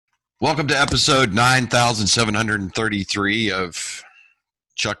Welcome to episode 9733 of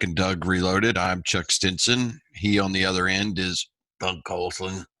Chuck and Doug Reloaded. I'm Chuck Stinson. He on the other end is Doug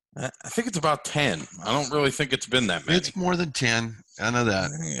Colson. I think it's about 10. I don't really think it's been that many. It's more than 10. I know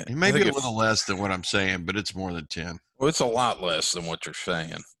that. It may be a little less than what I'm saying, but it's more than 10. Well, it's a lot less than what you're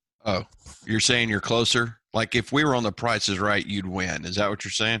saying. Oh, you're saying you're closer? Like if we were on the Price is Right, you'd win. Is that what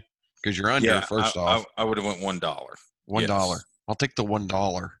you're saying? Because you're under, first off. I would have went $1. $1. Yes. I'll take the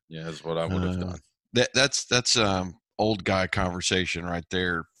 $1. Yeah, that's what I would have done. That's old guy conversation right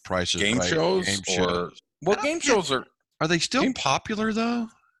there. Prices game right. Shows game shows. Well, game shows are they still popular though?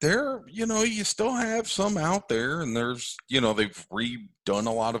 They're you still have some out there, and there's they've redone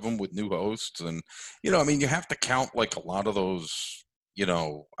a lot of them with new hosts, and you have to count like a lot of those. They've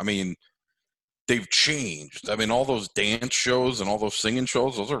changed. All those dance shows and all those singing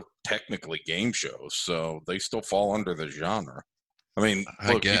shows, those are technically game shows, so they still fall under the genre. I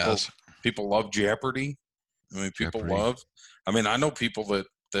guess people love Jeopardy. People love. I know people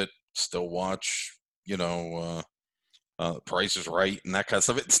that still watch, Price is Right and that kind of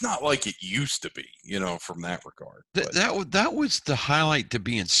stuff. It's not like it used to be, from that regard. That was the highlight to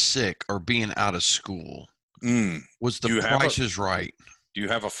being sick or being out of school. Was the Price is Right. Do you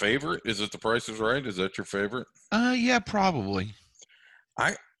have a favorite? Is it the Price is Right? Is that your favorite? Yeah, probably.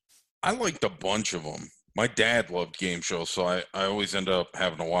 I liked a bunch of them. My dad loved game shows, so I always end up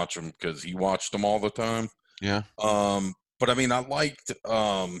having to watch them because he watched them all the time. Yeah. But I liked.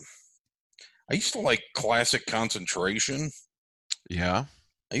 I used to like Classic Concentration. Yeah.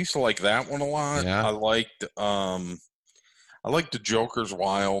 I used to like that one a lot. Yeah. I liked the Joker's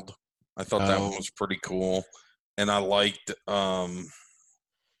Wild. I thought that one was pretty cool, and I liked.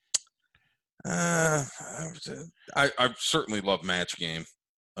 I certainly love Match Game.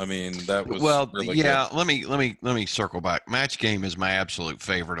 That was really good. Let me circle back. Match Game is my absolute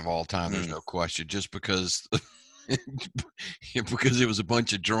favorite of all time. There's no question. Just because because it was a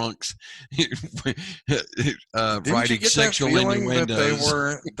bunch of drunks writing sexual innuendos.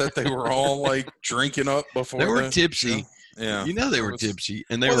 That they were all like drinking up before they were tipsy. Yeah, they were tipsy,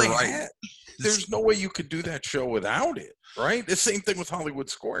 and they were right. There's no way you could do that show without it, right? The same thing with Hollywood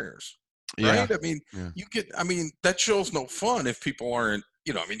Squares, right? You could. That show's no fun if people aren't.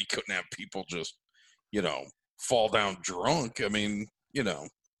 You couldn't have people just, fall down drunk. Unless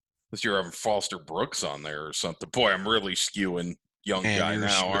you're having Foster Brooks on there or something. Boy, I'm really skewing young guy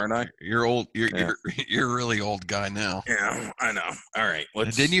now, aren't I? You're old. You're a really old guy now. Yeah, I know. All right.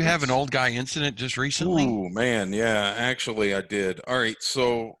 Didn't you have an old guy incident just recently? Oh, man. Yeah, actually I did. All right.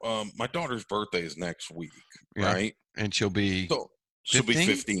 So my daughter's birthday is next week, right? And she'll be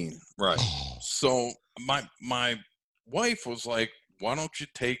 15. Right. So my wife was like, why don't you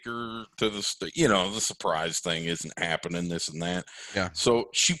take her to the surprise thing isn't happening, this and that. Yeah.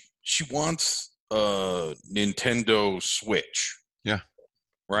 So she wants a Nintendo Switch. Yeah.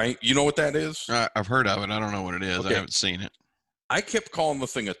 Right? You know what that is? I've heard of it. I don't know what it is. Okay. I haven't seen it. I kept calling the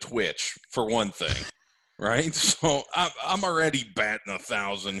thing a Twitch for one thing. Right? So I'm already batting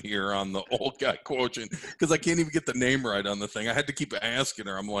 1,000 here on the old guy quotient because I can't even get the name right on the thing. I had to keep asking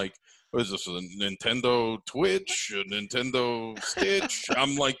her. I'm like, what is this, a Nintendo Twitch, a Nintendo Stitch?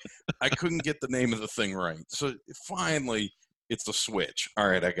 I'm like, I couldn't get the name of the thing right. So finally, it's the Switch. All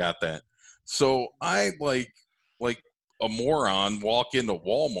right, I got that. So I, like a moron, walk into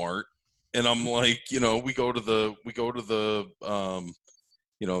Walmart, and I'm like, we go to the the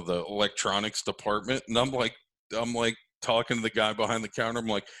electronics department, and I'm like talking to the guy behind the counter. I'm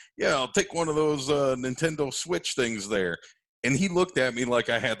like, yeah, I'll take one of those Nintendo Switch things there. And he looked at me like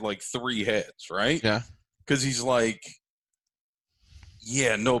I had like 3 heads, right? Yeah. Because he's like,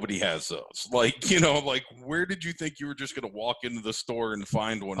 yeah, nobody has those. Like, where did you think you were just going to walk into the store and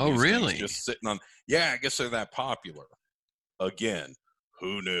find one of these really? things just sitting on? Yeah, I guess they're that popular. Again,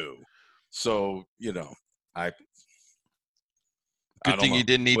 who knew? So, Good thing you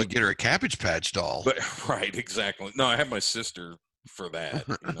didn't need to get her a Cabbage Patch doll. But, right, exactly. No, I had my sister for that,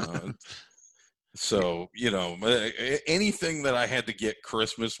 So, anything that I had to get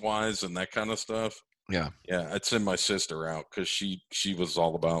Christmas-wise and that kind of stuff. Yeah. Yeah, I'd send my sister out because she was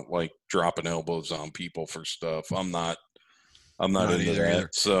all about, like, dropping elbows on people for stuff. I'm not into that. Either.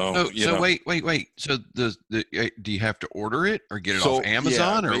 So wait. So do you have to order it or get it off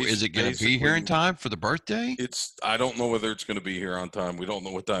Amazon, or is it going to be here in time for the birthday? I don't know whether it's going to be here on time. We don't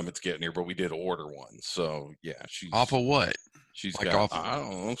know what time it's getting here, but we did order one. So yeah, she's off of what? She's like got I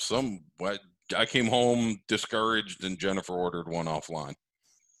don't know I came home discouraged, and Jennifer ordered one offline.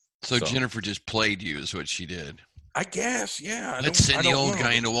 So Jennifer just played you, is what she did. I guess, yeah. Let's send the old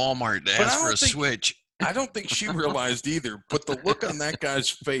guy into Walmart to ask for a Switch. I don't think she realized either, but the look on that guy's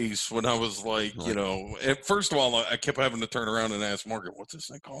face when I was like, first of all, I kept having to turn around and ask Margaret, what's this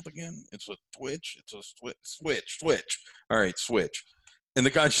thing called again? It's a Twitch. It's a switch. All right, switch. And the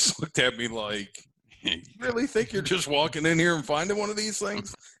guy just looked at me like, you really think you're just walking in here and finding one of these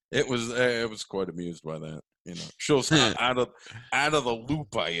things? I was quite amused by that. Shows how out of the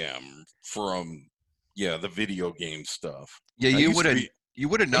loop I am from, the video game stuff. Yeah, you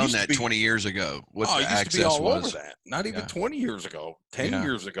would have known that 20 years ago. What the I used to be all over that. Not even 20 years ago. 10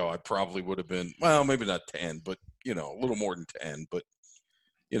 years ago, I probably would have been, well, maybe not 10, but, a little more than 10. But,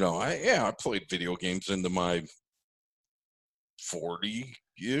 I played video games into my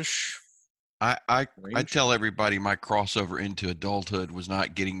 40-ish. I tell everybody my crossover into adulthood was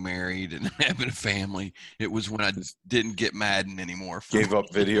not getting married and having a family. It was when I didn't get Madden anymore. Gave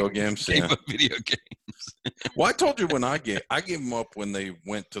up video games. Gave up video games. Well, I told you when I gave them up when they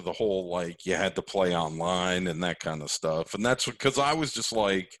went to the whole, like, you had to play online and that kind of stuff. And that's because I was just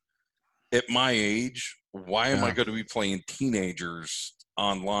like, at my age, why am I going to be playing teenagers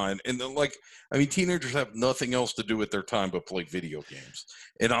online? And then, teenagers have nothing else to do with their time but play video games.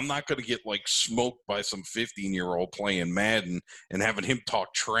 And I'm not going to get smoked by some 15-year-old playing Madden and having him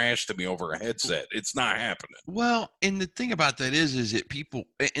talk trash to me over a headset. It's not happening. Well, and the thing about that is that people,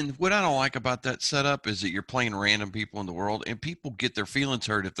 and what I don't like about that setup is that you're playing random people in the world, and people get their feelings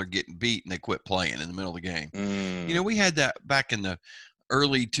hurt if they're getting beat and they quit playing in the middle of the game. We had that back in the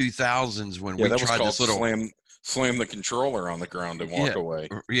early 2000s when we tried this little slam the controller on the ground and walk away.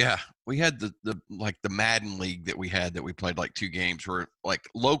 Yeah. We had the Madden League that we played 2 games where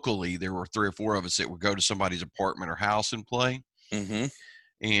locally there were 3 or 4 of us that would go to somebody's apartment or house and play. Mm-hmm.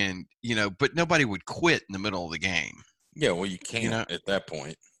 And, but nobody would quit in the middle of the game. Yeah. Well, you can't at that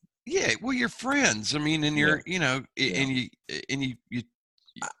point. Yeah. Well, you're friends. I mean, and you're, and you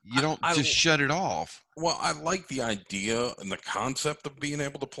don't just shut it off. Well, I like the idea and the concept of being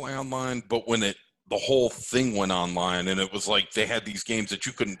able to play online, but when the whole thing went online and it was like they had these games that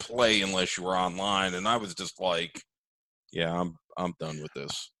you couldn't play unless you were online, and I was just like, yeah, I'm done with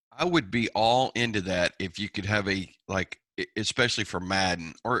this. I would be all into that if you could have especially for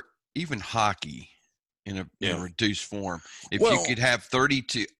Madden or even hockey in a reduced form. If you could have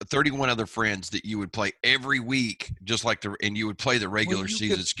 31 other friends that you would play every week, just and you would play the regular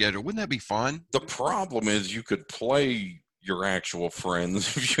season schedule. Wouldn't that be fun? The problem is you could play your actual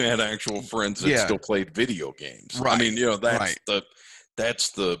friends if you had actual friends that still played video games. Right. I mean,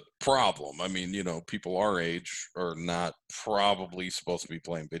 that's the problem. I mean, people our age are not probably supposed to be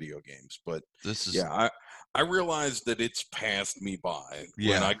playing video games, but I realized that it's passed me by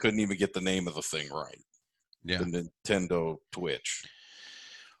when I couldn't even get the name of the thing right. Yeah. The Nintendo Twitch.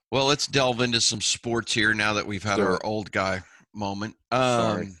 Well, let's delve into some sports here now that we've had our old guy moment.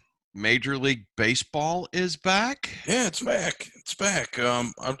 Major League Baseball is back. Yeah, it's back. It's back.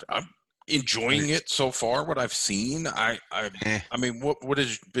 I'm enjoying it so far. What I've seen, I mean, what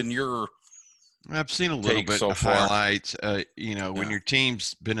has been your? I've seen a little bit of highlights. When your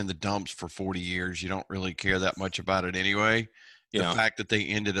team's been in the dumps for 40 years, you don't really care that much about it anyway. The fact that they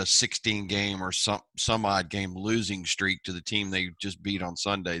ended a 16-game or some odd game losing streak to the team they just beat on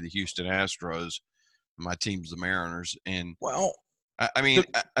Sunday, the Houston Astros. My team's the Mariners, and I mean,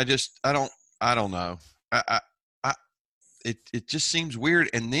 I don't know. It just seems weird.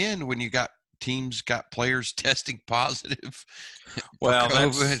 And then when you got players testing positive, well,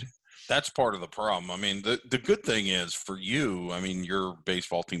 that's part of the problem. I mean, the good thing is for you, I mean, your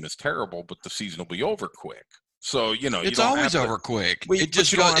baseball team is terrible, but the season will be over quick. So, it's always over quick. It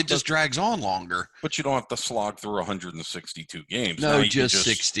just drags on longer. But you don't have to slog through 162 games. No, just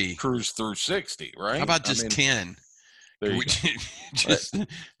 60. Cruise through 60, right? How about 10?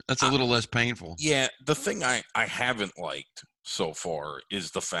 That's a little less painful. Yeah, the thing I haven't liked so far is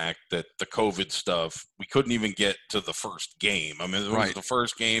the fact that the COVID stuff, we couldn't even get to the first game. I mean, it was the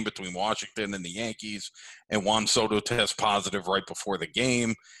first game between Washington and the Yankees, and Juan Soto tests positive right before the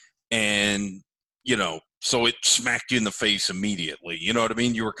game. And, so it smacked you in the face immediately. You know what I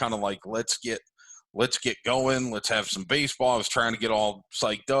mean? You were kind of like, let's get going. Let's have some baseball. I was trying to get all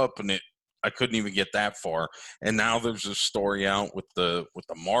psyched up, and I couldn't even get that far. And now there's a story out with the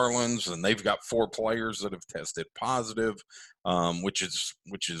Marlins, and they've got 4 players that have tested positive, which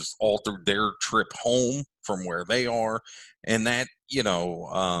is altered their trip home from where they are. And that,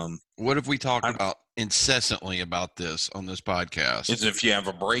 what have we talked about incessantly about this on this podcast? Is if you have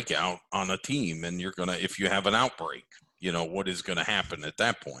a breakout on a team and if you have an outbreak, what is going to happen at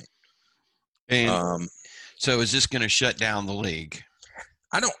that point? And so is this going to shut down the league?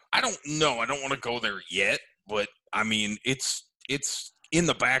 I don't know. I don't want to go there yet, but I mean, it's in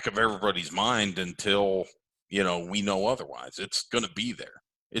the back of everybody's mind until, we know otherwise. It's going to be there.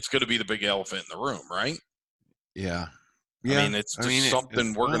 It's going to be the big elephant in the room, right? Yeah. I mean, it's just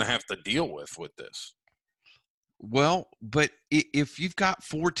something we're going to have to deal with this. Well, but if you've got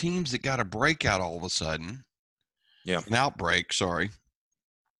 4 teams that got a breakout all of a sudden, an outbreak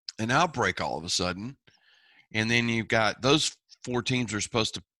all of a sudden, and then you've got those 4 teams are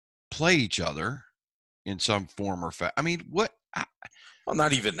supposed to play each other in some form or fact. I mean, what? Well,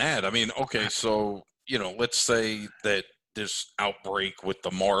 not even that. I mean, okay, so, let's say that this outbreak with the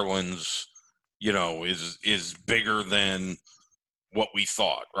Marlins, is bigger than what we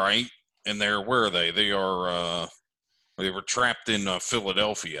thought, right? And where are they? They were trapped in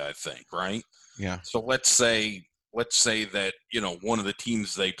Philadelphia, I think, right? Yeah. So let's say that, one of the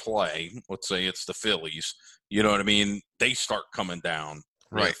teams they play, let's say it's the Phillies, you know what I mean? They start coming down.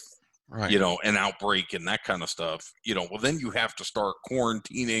 Right. Right. An outbreak and that kind of stuff, well, then you have to start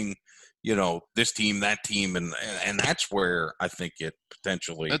quarantining, this team, that team. And that's where I think it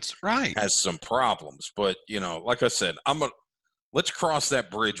potentially has some problems. But, like I said, let's cross that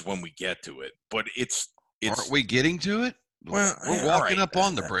bridge when we get to it. But it's aren't we getting to it? Well, we're walking up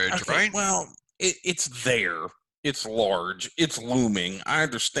on the bridge, okay, right? Well, it's there. It's large. It's looming. I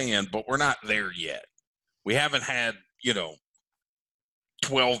understand, but we're not there yet. We haven't had,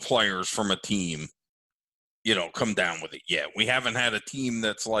 12 players from a team, come down with it yet. We haven't had a team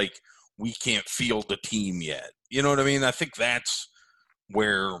that's like, we can't field the team yet. You know what I mean? I think that's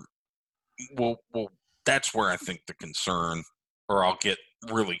where, that's where I think the concern, or I'll get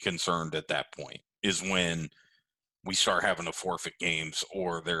really concerned at that point, is when we start having to forfeit games,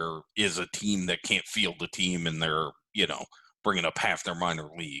 or there is a team that can't field the team and they're, bringing up half their minor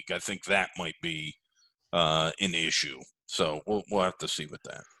league. I think that might be an issue. So we'll have to see with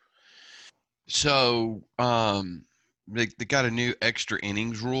that. So they got a new extra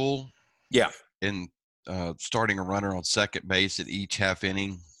innings rule. Yeah. And starting a runner on second base at each half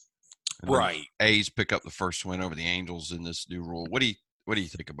inning. Right. A's pick up the first win over the Angels in this new rule. What do you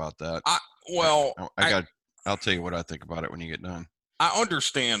think about that? I'll tell you what I think about it when you get done. I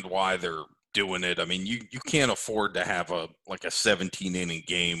understand why they're doing it. I mean, you can't afford to have a 17 inning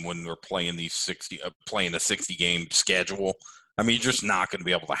game when we're playing playing a 60 game schedule. I mean, you're just not going to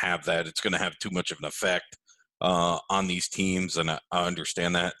be able to have that. It's going to have too much of an effect on these teams, and I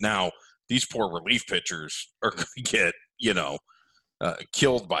understand that. Now, these poor relief pitchers are going to get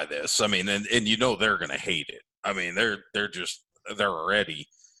killed by this. I mean, and they're going to hate it. I mean, they're already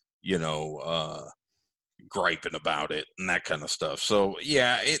griping about it and that kind of stuff. So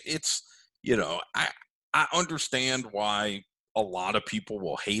yeah, it's I understand why a lot of people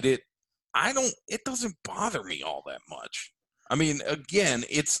will hate it. It doesn't bother me all that much. I mean, again,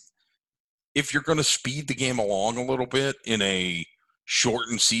 if you're going to speed the game along a little bit in a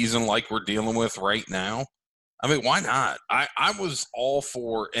shortened season like we're dealing with right now, I mean, why not? I was all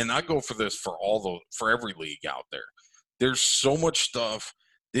for, and I go for this for every league out there. There's so much stuff.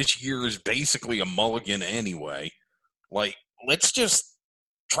 This year is basically a mulligan anyway. Like, let's just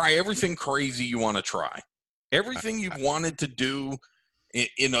try everything crazy you want to try. Everything you've wanted to do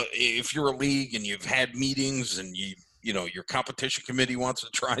if you're a league and you've had meetings and your competition committee wants to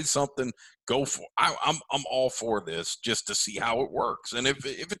try something, go for it. I'm all for this just to see how it works. And if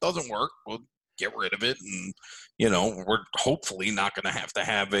it doesn't work, we'll get rid of it. And, we're hopefully not going to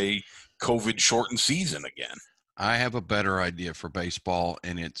have a COVID shortened season again. I have a better idea for baseball,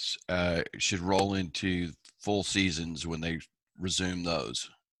 and it should roll into full seasons when they resume those.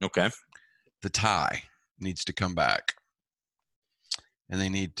 Okay. The tie needs to come back. And they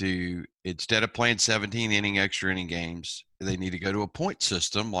need to, instead of playing 17 extra inning games, they need to go to a point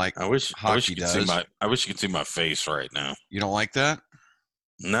system like hockey does. I wish you could see my face right now. You don't like that?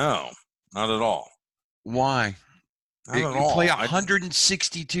 No, not at all. Why? Not at all. You play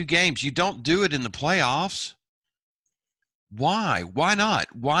 162 games. You don't do it in the playoffs. Why? Why not?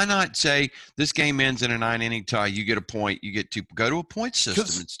 Why not say this game ends in a 9-inning tie? You get a point. You get to go to a point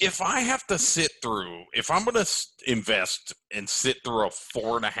system. If I have to if I'm going to invest and sit through a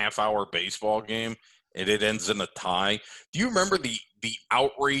 4.5-hour baseball game and it ends in a tie, do you remember the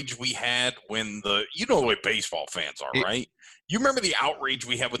outrage we had when the way baseball fans are, right? You remember the outrage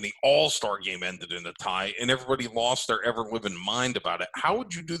we had when the All-Star game ended in a tie and everybody lost their ever-living mind about it. How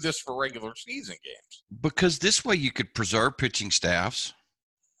would you do this for regular season games? Because this way you could preserve pitching staffs.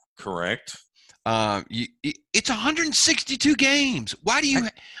 Correct. It's 162 games. Why do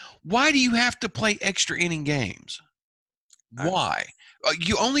you have to play extra inning games? Why?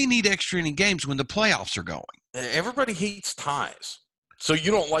 You only need extra inning games when the playoffs are going. Everybody hates ties. So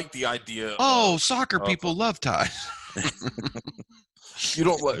you don't like the idea soccer people love ties. You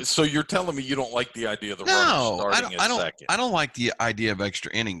don't. So you're telling me you don't like the idea of the runners starting at second? I don't like the idea of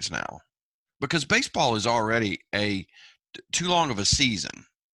extra innings now, because baseball is already too long of a season,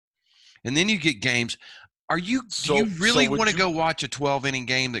 and then you get games. Do you really want to go watch a 12-inning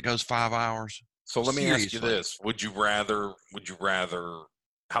game that goes 5 hours? So let me ask you this: Would you rather?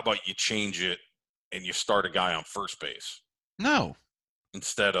 How about you change it and you start a guy on first base? No.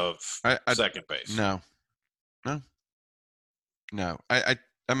 Instead of second base. No.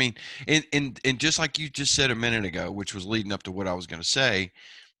 I mean, and just like you just said a minute ago, which was leading up to what I was going to say,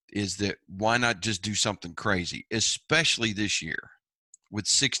 is that why not just do something crazy, especially this year with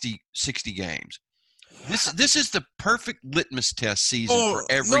 60 games. This is the perfect litmus test season for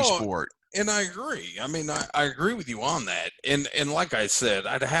every sport. And I agree. I mean, I agree with you on that. And like I said,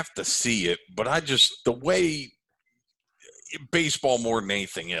 I'd have to see it, but the way baseball more than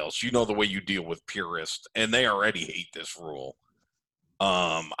anything else, the way you deal with purists, and they already hate this rule.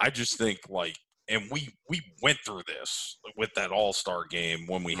 I just think and we went through this with that All-Star game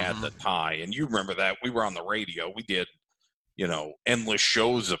when we had the tie, and you remember that we were on the radio. We did, endless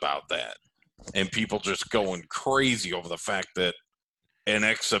shows about that, and people just going crazy over the fact that an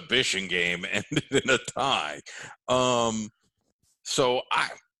exhibition game ended in a tie. So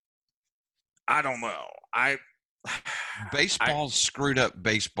I don't know. Baseball's screwed up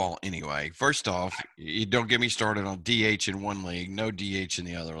baseball anyway. First off, you don't get me started on DH in one league, no DH in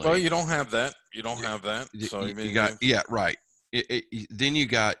the other league. Well, you don't have that. So you got right. Then you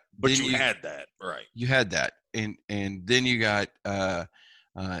got. But you had that, right? You had that, and then you got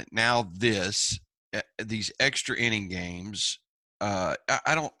now these extra inning games. I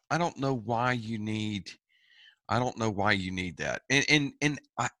don't know why you need. I don't know why you need that. And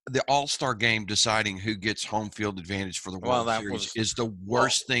the All-Star game deciding who gets home field advantage for the World Series is the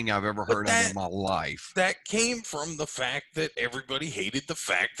worst thing I've ever heard of in my life. That came from the fact that everybody hated the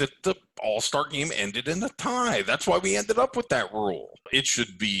fact that the All-Star game ended in a tie. That's why we ended up with that rule. It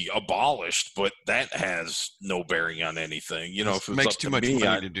should be abolished, but that has no bearing on anything. If it makes too much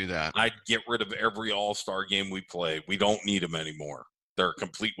money to do that. I'd get rid of every All-Star game we play. We don't need them anymore. They're a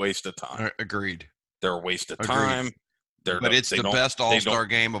complete waste of time. Agreed. They're a waste of time. But it's the best All-Star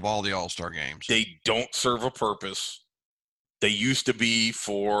game of all the All-Star games. They don't serve a purpose. They used to be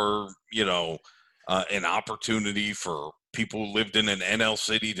for, an opportunity for people who lived in an NL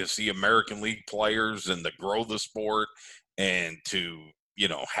city to see American League players and to grow the sport and to,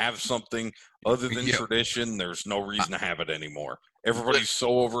 have something other than tradition. There's no reason to have it anymore. Everybody's so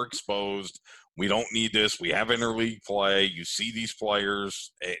overexposed. We don't need this. We have interleague play. You see these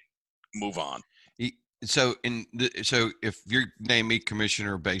players. Move on. So if you're named me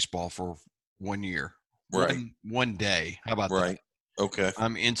commissioner of baseball for 1 year, right, one day, how about that? Okay.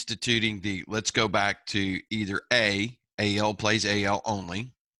 I'm instituting let's go back to either AL plays AL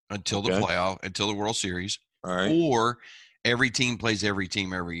only until the playoff, until the World Series, all right, or every team plays every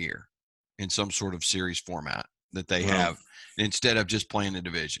team every year in some sort of series format that they have instead of just playing the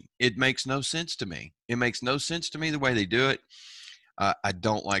division. It makes no sense to me. It makes no sense to me the way they do it. I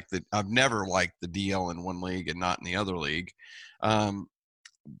don't like I've never liked the DL in one league and not in the other league.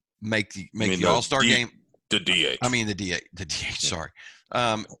 Make the All-Star game. The DH. I mean the DH. Sorry.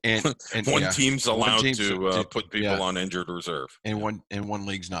 And one team's allowed to put people on injured reserve, and one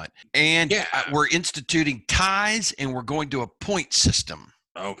league's not. And we're instituting ties, and we're going to a point system.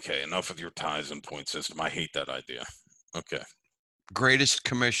 Okay, enough of your ties and point system. I hate that idea. Okay. Greatest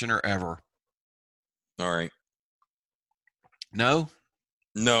commissioner ever. All right. No,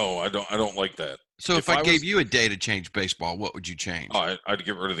 I don't like that. So if I gave you a day to change baseball, what would you change? Oh, I'd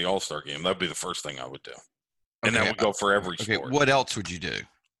get rid of the All-Star game. That'd be the first thing I would do. And that would go for every sport. What else would you do?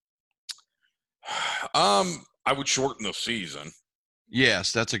 I would shorten the season.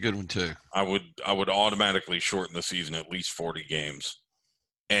 Yes, that's a good one too. I would automatically shorten the season at least 40 games.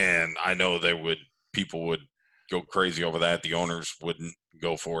 And I know people would go crazy over that. The owners wouldn't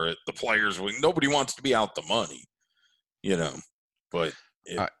go for it. The players would. Nobody wants to be out the money. But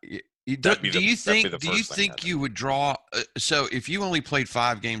do you think you would draw? So if you only played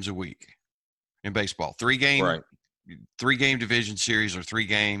 5 games a week in baseball, 3-game division series or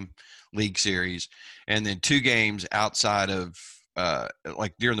 3-game league series, and then 2 games outside of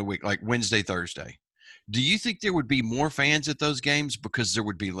like during the week, like Wednesday, Thursday, do you think there would be more fans at those games because there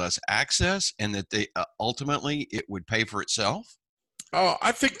would be less access, and that they ultimately it would pay for itself? Oh,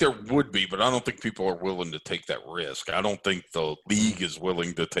 I think there would be, but I don't think people are willing to take that risk. I don't think the league is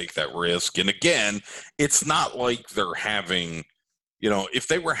willing to take that risk. And again, it's not like they're having, if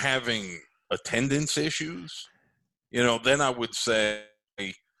they were having attendance issues, then I would say,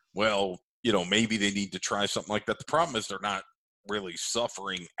 well, maybe they need to try something like that. The problem is they're not really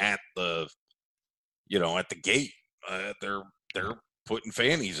suffering at the gate. They're putting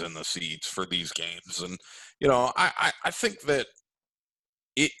fannies in the seats for these games, and I think that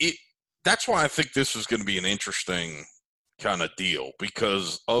that's why I think this is going to be an interesting kind of deal,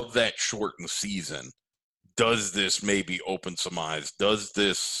 because of that shortened season. Does this maybe open some eyes? Does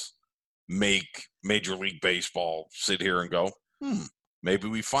this make Major League Baseball sit here and go, maybe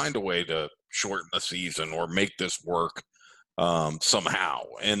we find a way to shorten the season or make this work somehow?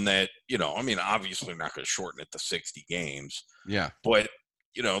 And that, obviously not going to shorten it to 60 games. Yeah. But,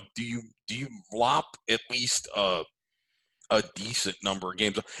 do you lop at least a decent number of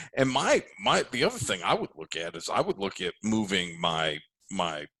games? And the other thing I would look at is I would look at moving my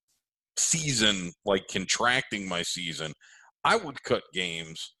season, like contracting my season. I would cut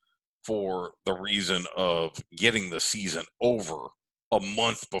games for the reason of getting the season over a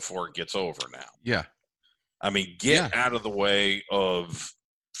month before it gets over now. Yeah. I mean, get out of the way of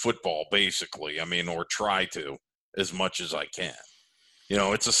football, basically. I mean, or try to as much as I can.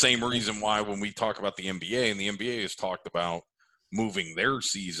 It's the same reason why when we talk about the NBA, and the NBA has talked about moving their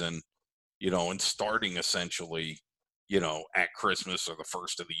season, and starting essentially, at Christmas or the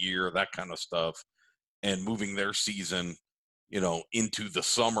first of the year, that kind of stuff, and moving their season, into the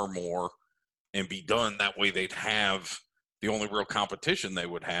summer more and be done. That way they'd have the only real competition they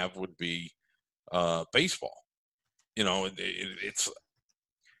would have would be baseball. It's,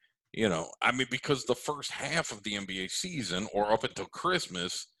 because the first half of the NBA season or up until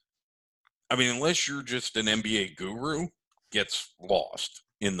Christmas, unless you're just an NBA guru, gets lost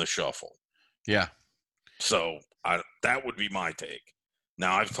in the shuffle. Yeah. So that would be my take.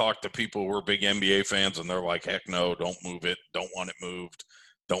 Now, I've talked to people who are big NBA fans, and they're like, heck no, don't move it. Don't want it moved.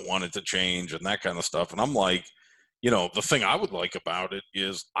 Don't want it to change and that kind of stuff. And I'm like, the thing I would like about it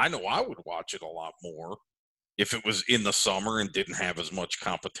is I know I would watch it a lot more if it was in the summer and didn't have as much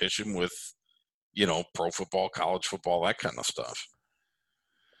competition with, pro football, college football, that kind of stuff.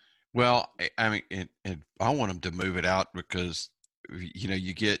 Well, I want them to move it out because,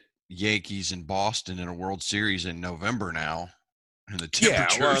 you get Yankees in Boston in a World Series in November now. And the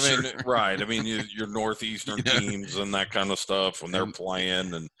temperatures right. Your northeastern teams and that kind of stuff when they're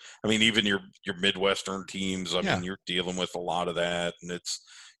playing, and even your Midwestern teams. You're dealing with a lot of that, and it's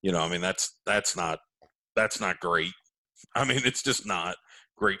that's not great. It's just not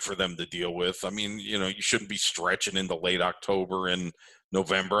great for them to deal with. You shouldn't be stretching into late October and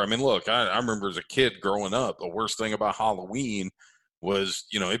November. Look, I remember as a kid growing up, the worst thing about Halloween was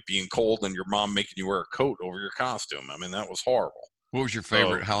it being cold and your mom making you wear a coat over your costume. That was horrible. What was your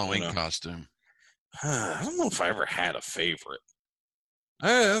favorite Halloween costume? I don't know if I ever had a favorite.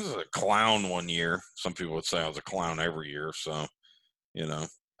 I was a clown one year. Some people would say I was a clown every year. So,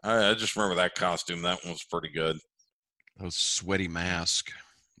 I just remember that costume. That one was pretty good. Those sweaty masks.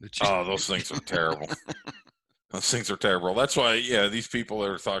 Oh, those things are terrible. Those things are terrible. That's why, these people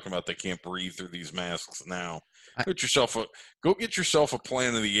that are talking about they can't breathe through these masks now. Go get yourself a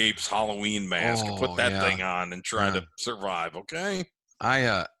Planet of the Apes Halloween mask and put that thing on and try to survive. Okay.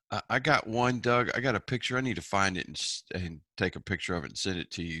 I got one, Doug. I got a picture. I need to find it and take a picture of it and send it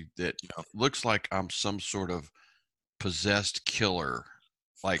to you. That looks like I'm some sort of possessed killer,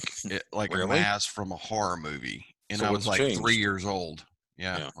 like really? A mask from a horror movie. And so I was like changed? 3 years old.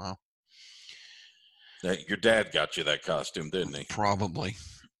 Yeah. Well, your dad got you that costume, didn't he? Probably.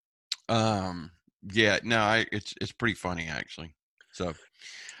 Yeah, no, it's pretty funny actually. So,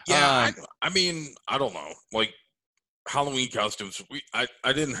 I don't know, like Halloween costumes. I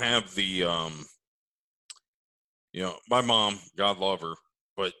didn't have the my mom, God love her,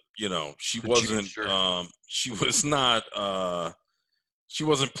 but she wasn't she was not she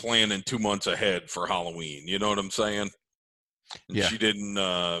wasn't planning 2 months ahead for Halloween. You know what I'm saying? And she didn't.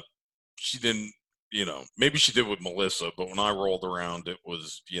 Maybe she did with Melissa, but when I rolled around, it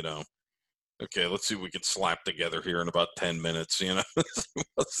was okay, let's see what we can slap together here in about 10 minutes. It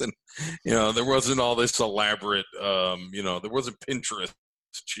wasn't, there wasn't all this elaborate, there wasn't Pinterest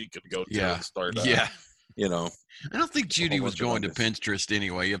she could go to and start. I don't think Judy was going to Pinterest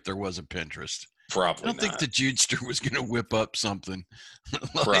anyway, if there was a Pinterest. Probably I don't think the Judester was going to whip up something.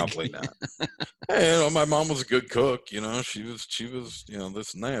 Probably not. Hey, my mom was a good cook. She was,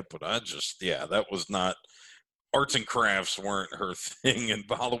 this and that, but I just, that was not. Arts and crafts weren't her thing, and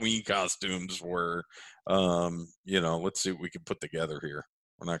Halloween costumes were, let's see what we can put together here.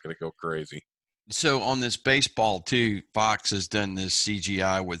 We're not going to go crazy. So on this baseball too, Fox has done this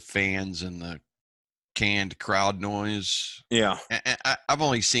CGI with fans and the canned crowd noise. Yeah. I've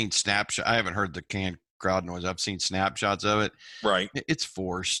only seen snapshot. I haven't heard the canned crowd noise. I've seen snapshots of it. Right. It's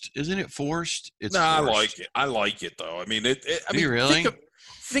forced. Isn't it forced? It's forced. I like it. I like it, though. I mean, I mean, really?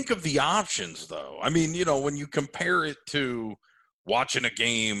 Think of the options, though. I mean, when you compare it to watching a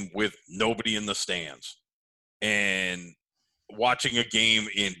game with nobody in the stands and watching a game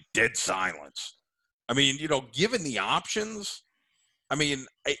in dead silence. I mean, given the options, I mean,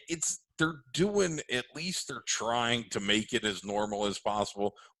 they're trying to make it as normal as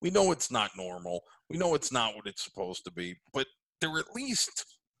possible. We know it's not normal. We know it's not what it's supposed to be, but they're at least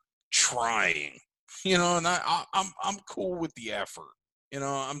trying, and I'm cool with the effort.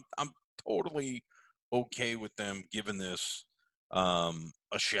 I'm totally okay with them giving this a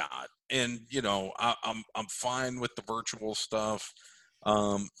shot. And I'm fine with the virtual stuff.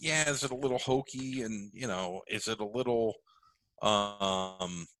 Is it a little hokey, and is it a little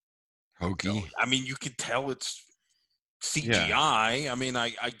hokey? I mean, you can tell it's CGI. Yeah. I mean,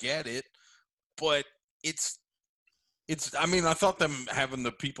 I get it, but it's I mean, I thought them having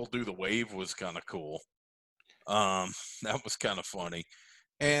the people do the wave was kind of cool. That was kind of funny.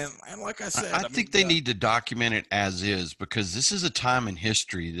 And like I said, I think they need to document it as is, because this is a time in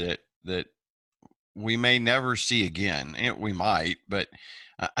history that we may never see again. We might, but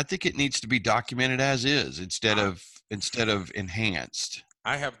I think it needs to be documented as is instead of enhanced.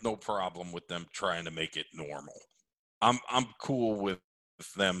 I have no problem with them trying to make it normal. I'm cool with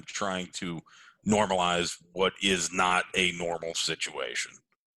them trying to normalize what is not a normal situation.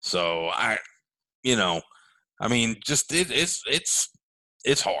 So I mean, just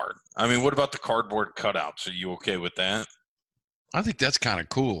it's hard. I mean, what about the cardboard cutouts? Are you okay with that? I think that's kind of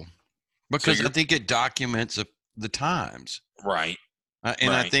cool, because I think it documents the times. Right. And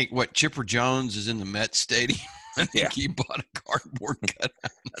right. I think Chipper Jones is in the Met Stadium. I think he bought a cardboard cutout.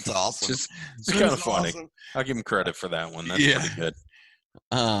 That's awesome. It's kind of funny. Awesome. I'll give him credit for that one. That's pretty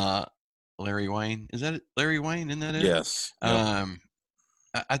good. Larry Wayne. Is that Larry Wayne? Isn't that it? Yes. Yep.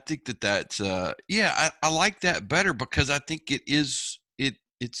 I think that's I like that better, because I think it's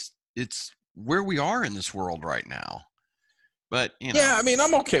where we are in this world right now. But yeah, I mean,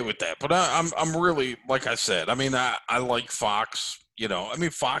 I'm okay with that. But I'm really, like I said, I mean, I like Fox. I mean,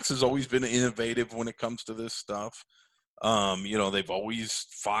 Fox has always been innovative when it comes to this stuff.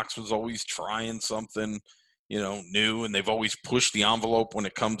 Fox was always trying something, new, and they've always pushed the envelope when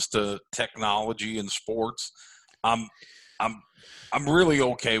it comes to technology and sports. I'm really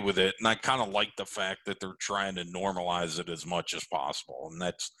okay with it, and I kind of like the fact that they're trying to normalize it as much as possible, and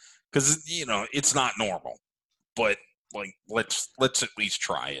that's because it's not normal, but like let's at least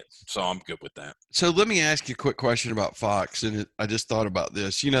try it. So I'm good with that. So let me ask you a quick question about Fox, and I just thought about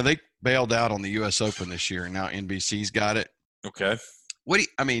this. They bailed out on the U.S. Open this year, and now NBC's got it. Okay.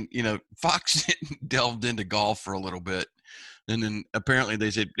 Fox delved into golf for a little bit, and then apparently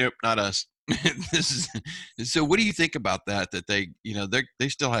they said, nope, not us. So what do you think about that they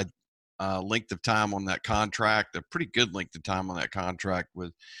still had length of time on that contract, a pretty good length of time on that contract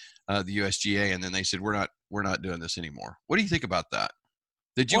with the USGA, and then they said, we're not doing this anymore. What do you think about that?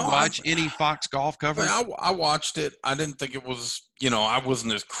 Did you watch any Fox golf coverage? I watched it. I didn't think it was, I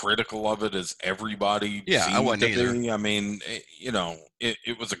wasn't as critical of it as everybody. Yeah, I wasn't either. I mean,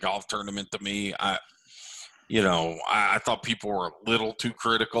 it was a golf tournament to me. I thought people were a little too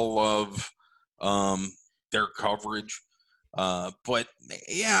critical of their coverage. But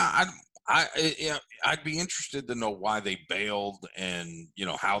yeah, I'd be interested to know why they bailed, and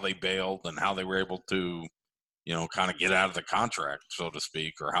how they bailed, and how they were able to kind of get out of the contract, so to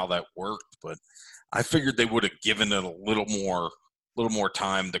speak, or how that worked. But I figured they would have given it a little more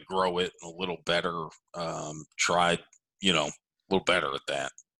time to grow it, and a little better, tried, a little better at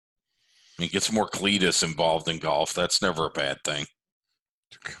that. I mean, get some more Cletus involved in golf. That's never a bad thing.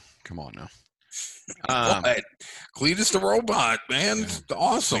 Come on now. Cletus the robot, man. Yeah.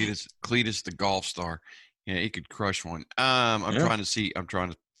 Awesome. Cletus the golf star. Yeah, he could crush one. I'm trying to see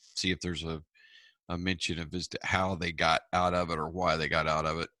if there's a mention of as to how they got out of it or why they got out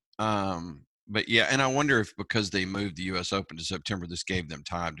of it. But yeah, and I wonder if because they moved the U.S. Open to September, this gave them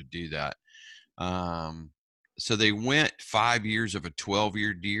time to do that. So they went 5 years of a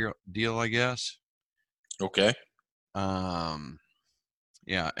 12-year deal, I guess. Okay.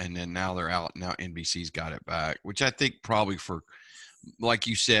 Yeah, and then now they're out. Now NBC's got it back, which I think probably for, like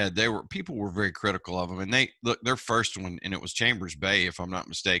you said, people were very critical of them. And their first one, and it was Chambers Bay, if I'm not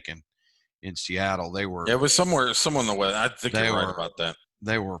mistaken, in Seattle. They were. Yeah, it was someone in the West. I think you're right about that.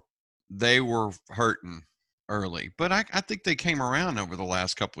 They were hurting early, but I think they came around over the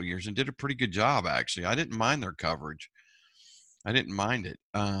last couple of years and did a pretty good job. Actually, I didn't mind their coverage. I didn't mind it.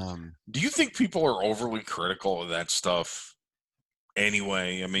 Do you think people are overly critical of that stuff?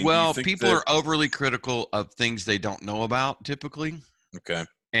 anyway? I mean, well, people are overly critical of things they don't know about typically. Okay.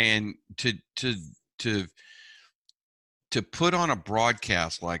 And to put on a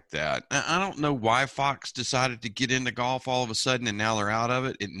broadcast like that, I don't know why Fox decided to get into golf all of a sudden and now they're out of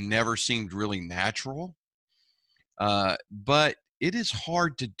it. It never seemed really natural. But it is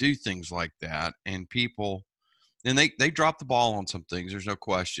hard to do things like that. And people, and they drop the ball on some things, there's no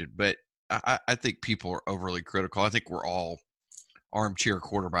question. But I think people are overly critical. I think we're all armchair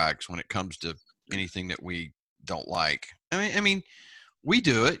quarterbacks when it comes to anything that we don't like. I mean, we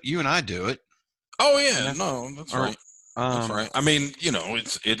do it. You and I do it. Oh yeah, no, that's right. That's right. I mean,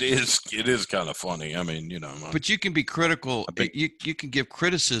 it is kind of funny. I mean, but you can be critical. You can give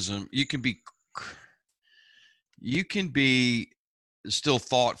criticism. You can be still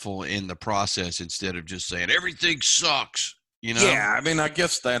thoughtful in the process instead of just saying everything sucks. Yeah. I mean, I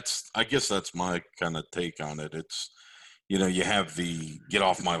guess that's my kind of take on it. It's, you have the get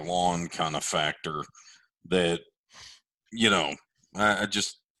off my lawn kind of factor that, I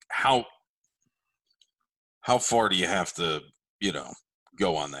just how far do you have to,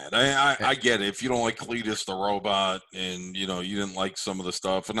 go on that? I get it. If you don't like Cletus the robot and, you didn't like some of the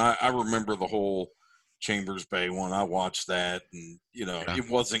stuff. And I remember the whole Chambers Bay one. I watched that and, it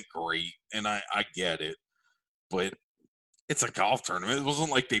wasn't great. And I get it. But it's a golf tournament. It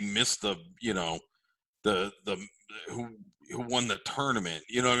wasn't like they missed the who won the tournament.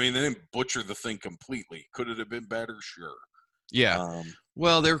 You know what I mean? They didn't butcher the thing completely. Could it have been better? Sure. Yeah.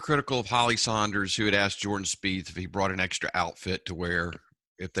 Well, they were critical of Holly Saunders, who had asked Jordan Spieth if he brought an extra outfit to wear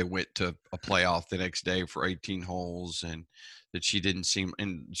if they went to a playoff the next day for 18 holes, and that she didn't seem.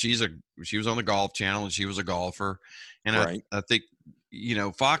 And she was on the Golf Channel, and she was a golfer. And right. I think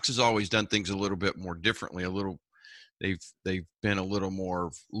Fox has always done things a little bit more differently. They've been a little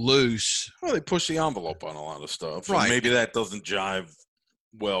more loose. Well, they push the envelope on a lot of stuff. Right. And maybe that doesn't jive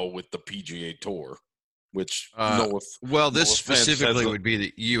well with the PGA Tour. Which this specifically would be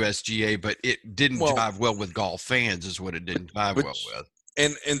the USGA, but it didn't jive well with golf fans, is what it didn't jive well with.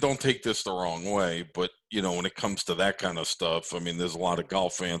 And don't take this the wrong way, but when it comes to that kind of stuff, I mean, there's a lot of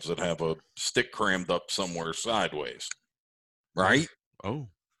golf fans that have a stick crammed up somewhere sideways, right? Oh.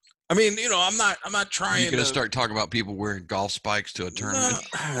 I mean, I'm not trying. You're going to start talking about people wearing golf spikes to a tournament.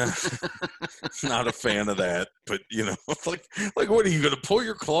 Not a fan of that, but like what are you going to pull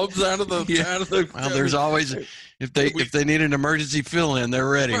your clubs out of the? Well, there's always if they need an emergency fill in, they're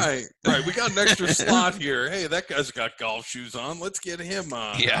ready. Right. We got an extra slot here. Hey, that guy's got golf shoes on. Let's get him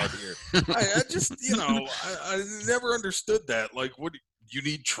out here. I just I never understood that. Like, what you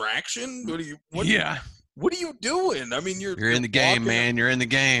need traction? What are you doing? I mean, you're in the game, man. You're in the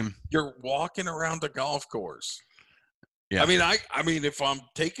game. You're walking around the golf course. Yeah. I mean, if I'm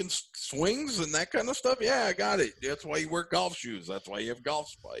taking swings and that kind of stuff, yeah, I got it. That's why you wear golf shoes. That's why you have golf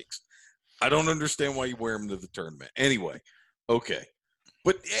spikes. I don't understand why you wear them to the tournament. Anyway, okay.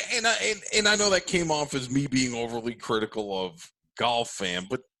 But and I know that came off as me being overly critical of golf fan,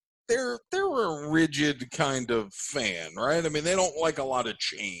 but they're a rigid kind of fan, right? I mean, they don't like a lot of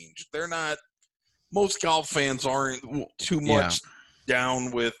change. They're not. Most golf fans aren't too much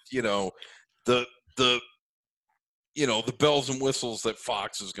down with the bells and whistles that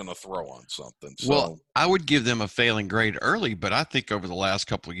Fox is going to throw on something. So, well, I would give them a failing grade early, but I think over the last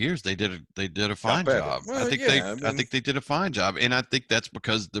couple of years they did a fine job. Well, I think they did a fine job, and I think that's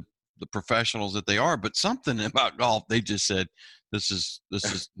because the professionals that they are. But something about golf, they just said this is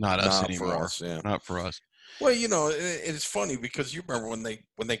not us anymore. For us, yeah. Not for us. Well, it's funny because you remember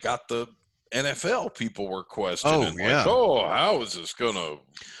when they got the NFL, people were questioning, how is this gonna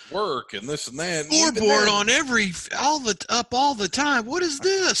work and this and that. Scoreboard on all the time. What is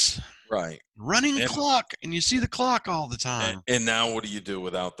this? Right, running clock, and you see the clock all the time. And now, what do you do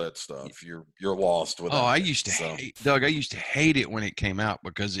without that stuff? You're lost without. I used to hate, Doug. I used to hate it when it came out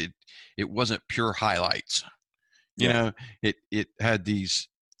because it wasn't pure highlights. You had these.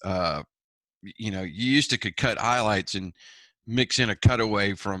 You used to could cut highlights and mix in a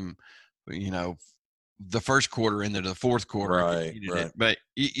cutaway from. The first quarter into the fourth quarter, right. But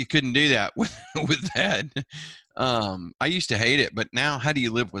you couldn't do that with that. I used to hate it, but now how do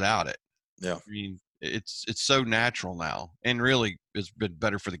you live without it? Yeah, I mean, it's so natural now, and really, it's been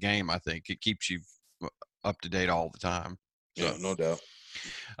better for the game. I think it keeps you up to date all the time. So, yeah, no doubt.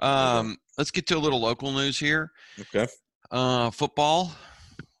 Let's get to a little local news here. Okay. Football,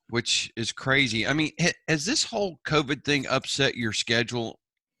 which is crazy. I mean, has this whole COVID thing upset your schedule?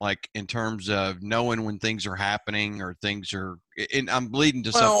 Like in terms of knowing when things are happening or things are, and I'm leading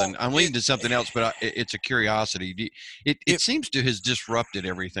to something. I'm leading to something else, but it's a curiosity. It seems to has disrupted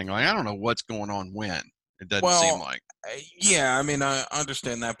everything. Like I don't know what's going on when. It doesn't seem like. Yeah, I mean, I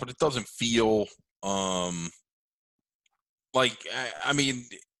understand that, but it doesn't feel like, I mean,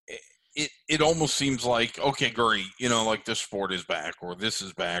 it almost seems like, okay, great, like this sport is back, or this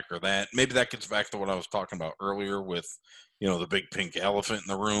is back, or that. Maybe that gets back to what I was talking about earlier with, the big pink elephant in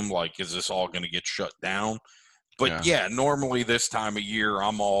the room. Like, is this all going to get shut down? But yeah, normally this time of year,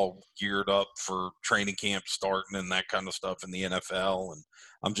 I'm all geared up for training camp starting and that kind of stuff in the NFL. And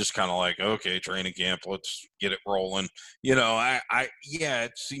I'm just kind of like, okay, training camp, let's get it rolling.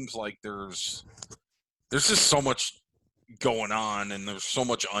 It seems like there's just so much going on and there's so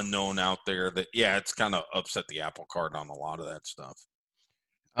much unknown out there that, it's kind of upset the apple cart on a lot of that stuff.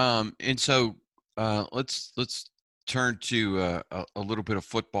 And so let's turn to a little bit of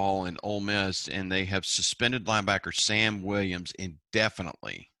football in Ole Miss, and they have suspended linebacker Sam Williams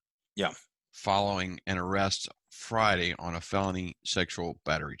indefinitely. Yeah. Following an arrest Friday on a felony sexual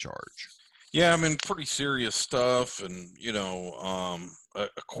battery charge. Yeah, I mean, pretty serious stuff. And,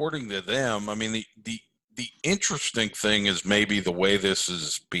 according to them, I mean, the interesting thing is maybe the way this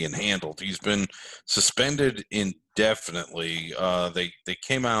is being handled. He's been suspended indefinitely. They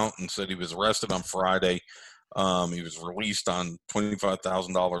came out and said he was arrested on Friday. He was released on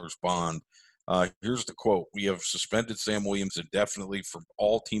 $25,000 bond. Here's the quote: "We have suspended Sam Williams indefinitely from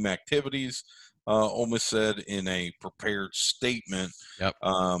all team activities," Ole Miss said in a prepared statement. Yep.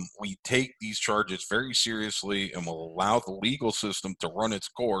 "We take these charges very seriously and will allow the legal system to run its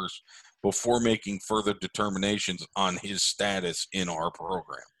course before making further determinations on his status in our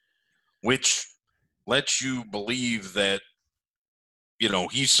program," which lets you believe that,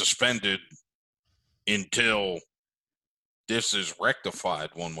 he's suspended until this is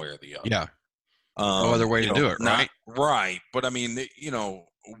rectified one way or the other. Yeah. No other way to do it, right? Right. But I mean,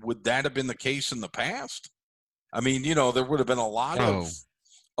 would that have been the case in the past? I mean, there would have been a lot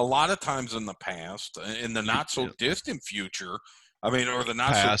of times in the past, in the not so distant future, I mean, or the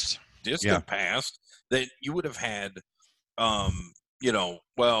not so distant past, that you would have had,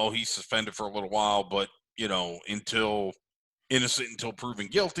 he's suspended for a little while, but, innocent until proven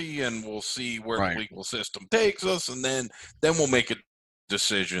guilty, and we'll see where the legal system takes us, and then we'll make a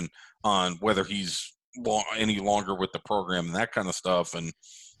decision on whether he's any longer with the program and that kind of stuff. And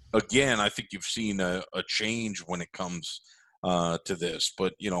again, I think you've seen a change when it comes to this,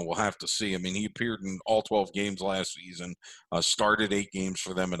 but we'll have to see. I mean, he appeared in all 12 games last season, started 8 games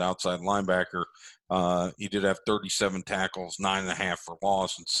for them at outside linebacker. He did have 37 tackles, 9.5 for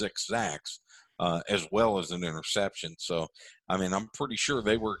loss, and 6 sacks. As well as an interception. So, I mean, I'm pretty sure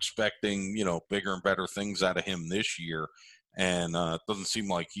they were expecting, bigger and better things out of him this year. And it doesn't seem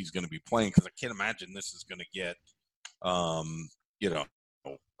like he's going to be playing, because I can't imagine this is going to get,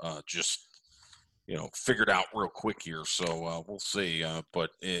 figured out real quick here. So we'll see. But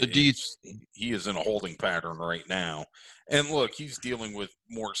he is in a holding pattern right now. And look, he's dealing with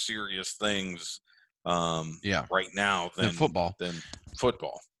more serious things right now than football.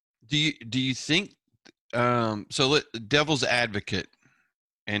 Do you think devil's advocate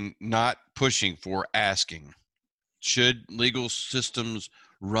and not pushing for asking, should legal systems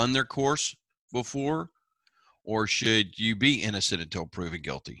run their course before, or should you be innocent until proven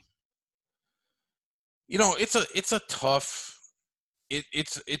guilty? It's a tough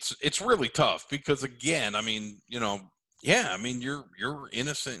it's really tough, because again, I mean, you're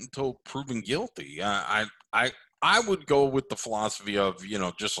innocent until proven guilty. I would go with the philosophy of,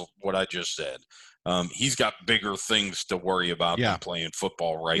 just what I just said. He's got bigger things to worry about than playing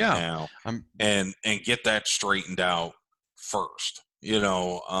football now, and get that straightened out first,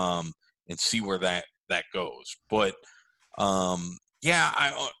 and see where that goes. But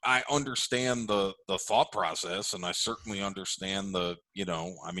I understand the thought process, and I certainly understand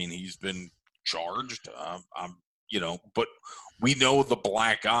he's been charged. But we know the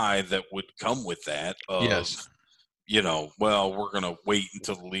black eye that would come with that. Yes. We're going to wait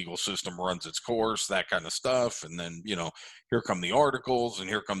until the legal system runs its course, that kind of stuff. And then, here come the articles, and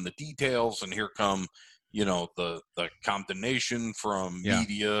here come the details, and here come, the condemnation from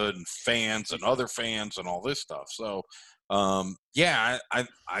media and fans and other fans and all this stuff. So, I'm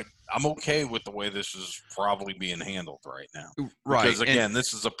okay with the way this is probably being handled right now. Right. Because again,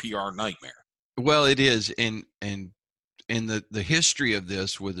 this is a PR nightmare. Well, it is. And the history of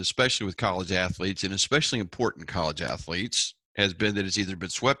this, especially with college athletes, and especially important college athletes, has been that it's either been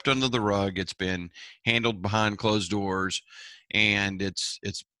swept under the rug, it's been handled behind closed doors, and it's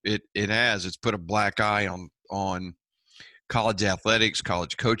put a black eye on college athletics,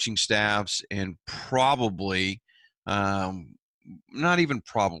 college coaching staffs, and probably, not even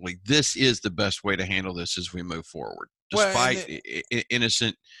probably, this is the best way to handle this as we move forward, despite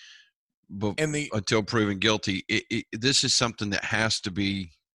innocent until proven guilty. This is something that has to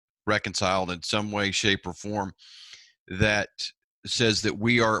be reconciled in some way, shape, or form that says that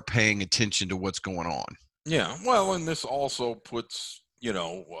we are paying attention to what's going on. Yeah, well, and this also puts,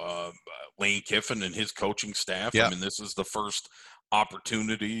 Lane Kiffin and his coaching staff. Yep. I mean, this is the first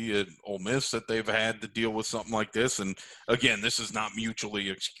opportunity at Ole Miss that they've had to deal with something like this. And again, this is not mutually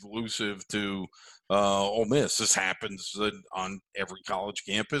exclusive to Ole Miss. This happens on every college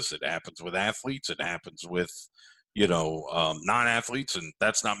campus. It happens with athletes. It happens with, non-athletes. And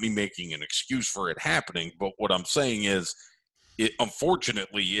that's not me making an excuse for it happening. But what I'm saying is,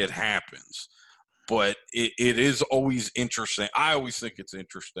 unfortunately, it happens. But it is always interesting. I always think it's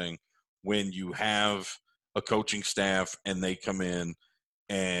interesting when you have a coaching staff and they come in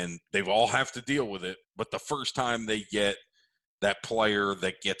and they all have to deal with it. But the first time they get that player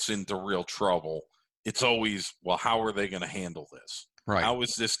that gets into real trouble, it's always, well, how are they going to handle this? Right. How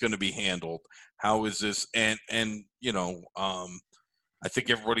is this going to be handled? How is this? And I think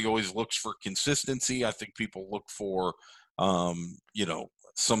everybody always looks for consistency. I think people look for,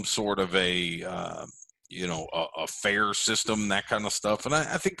 some sort of a fair system, that kind of stuff. And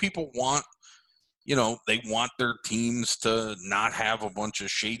I think people want, they want their teams to not have a bunch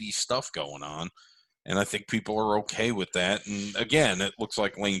of shady stuff going on. And I think people are okay with that. And again, it looks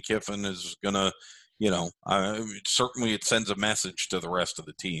like Lane Kiffin is going to, certainly it sends a message to the rest of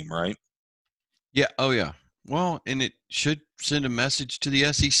the team, right? Yeah. Oh, yeah. Well, and it should send a message to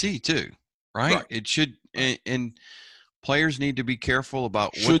the SEC too, right? It should. And players need to be careful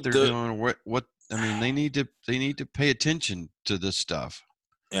about what they're doing. They need to pay attention to this stuff.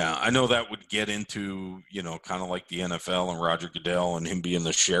 Yeah, I know that would get into, kind of like the NFL and Roger Goodell and him being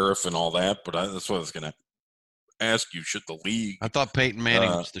the sheriff and all that. But that's what I was going to ask you. Should the league? I thought Peyton Manning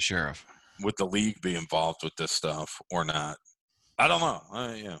was the sheriff. Would the league be involved with this stuff or not? I don't know.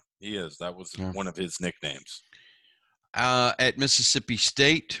 Yeah, he is. That was one of his nicknames. At Mississippi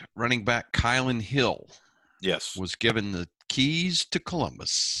State, running back Kylan Hill. Yes. Was given the keys to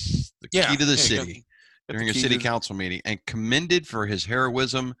Columbus, the key to the city, during a city council meeting, and commended for his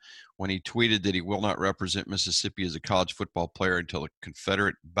heroism when he tweeted that he will not represent Mississippi as a college football player until the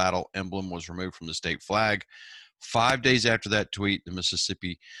Confederate battle emblem was removed from the state flag. 5 days after that tweet, the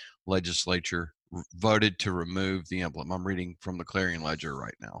Mississippi legislature voted to remove the emblem. I'm reading from the Clarion Ledger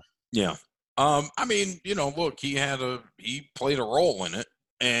right now. Yeah. Look, he played a role in it.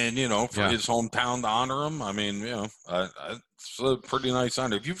 And, for his hometown to honor him, I mean, it's a pretty nice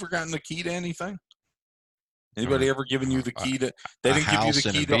honor. Have you forgotten the key to anything? Anybody ever given you the key to? They didn't give you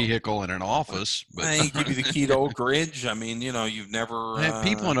the key to a vehicle and an office. But they didn't give you the key to Oak Ridge. I mean, you've never.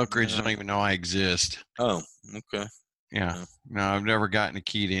 People in Oak Ridge don't even know I exist. Oh, okay. Yeah. No, I've never gotten a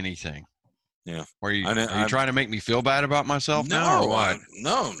key to anything. Yeah. Are you trying to make me feel bad about myself now or what?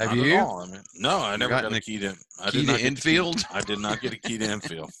 No, have you? At all. No, I never got a key to. Key to Enfield? I did not get a key to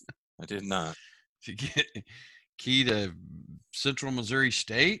Enfield. I did not. Did you get a key to Central Missouri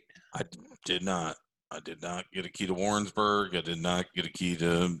State? I did not. I did not get a key to Warrensburg. I did not get a key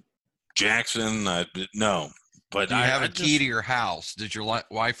to Jackson. No. But do you have a key to your house? Did your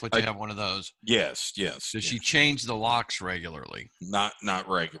wife let you have one of those? Yes. Does she change the locks regularly? Not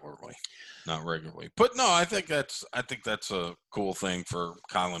regularly. Not regularly. But no, I think that's a cool thing for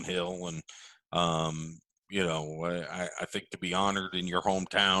Kylan Hill. And, I think to be honored in your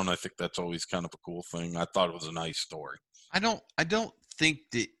hometown, I think that's always kind of a cool thing. I thought it was a nice story. I don't think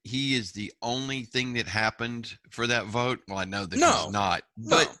that he is the only thing that happened for that vote. Well, I know that he's not.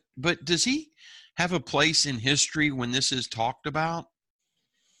 But does he have a place in history when this is talked about?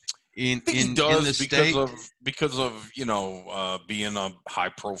 He does because of being a high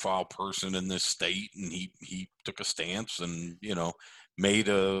profile person in this state, and he took a stance and made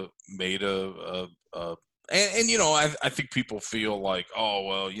a I think people feel like, oh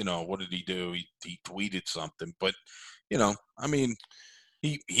well, what did he do? He tweeted something, but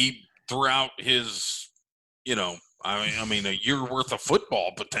he throughout his a year worth of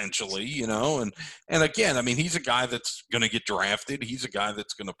football potentially, and again, he's a guy that's going to get drafted. He's a guy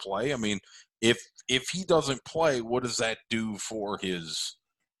that's going to play. If he doesn't play, what does that do for his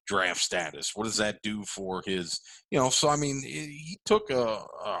draft status? What does that do for his, he took a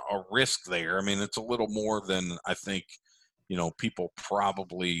risk there. It's a little more than I think, people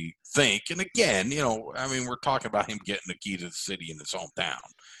probably think. And again, we're talking about him getting the key to the city in his hometown.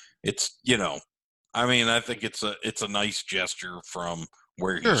 It's, I think it's a nice gesture from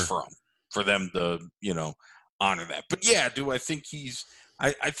where he's from for them to, honor that. But yeah, do I think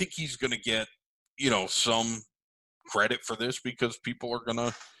I think he's going to get, some credit for this because people are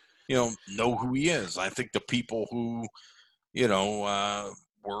going to, know who he is. I think the people who,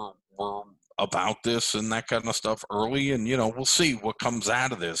 we're about this and that kind of stuff early, and we'll see what comes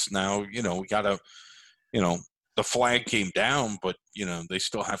out of this. Now, we gotta, the flag came down, but they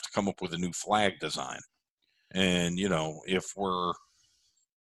still have to come up with a new flag design. And if we're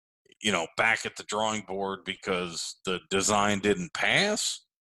back at the drawing board because the design didn't pass,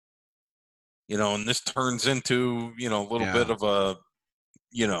 and this turns into a little bit of a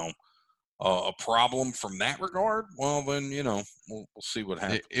problem from that regard, well, then we'll see what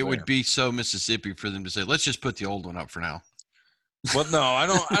happens. It would be so Mississippi for them to say, let's just put the old one up for now. Well, no, I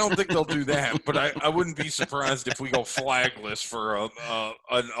don't think they'll do that. But I wouldn't be surprised if we go flagless for an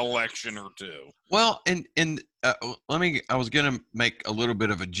election or two. Well, and I was going to make a little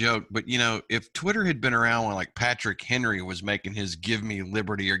bit of a joke, but if Twitter had been around when like Patrick Henry was making his "Give me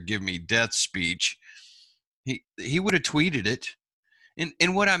liberty or give me death" speech, he would have tweeted it.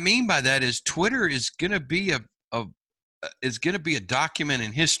 And what I mean by that is Twitter is going to be a document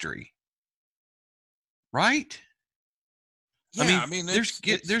in history, right? Yeah,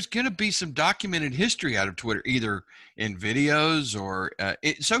 there's going to be some documented history out of Twitter, either in videos or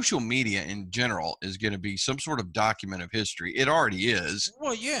social media in general is going to be some sort of document of history. It already is.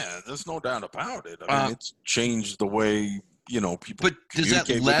 Well, yeah, there's no doubt about it. I mean, it's changed the way people. But does that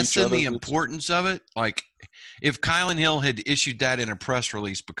lessen the importance of it? Like, if Kylan Hill had issued that in a press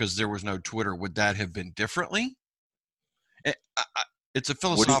release because there was no Twitter, would that have been differently? It's a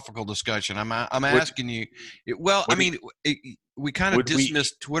philosophical discussion. I'm asking you. We kind of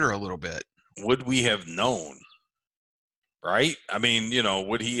dismissed Twitter a little bit. Would we have known? Right? I mean,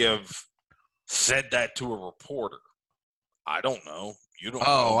 would he have said that to a reporter? I don't know. You don't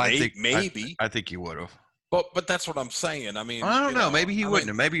know. Maybe. I think he would have. But that's what I'm saying. I mean, I don't know. Maybe he wouldn't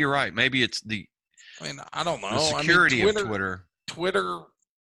have. Maybe you're right. Maybe it's the. I don't know. The security of Twitter. Twitter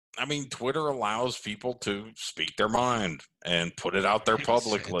allows people to speak their mind and put it out there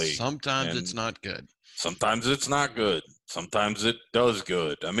publicly. Sometimes it's not good. Sometimes it's not good. Sometimes it does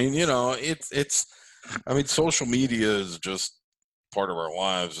good. I mean, it's social media is just part of our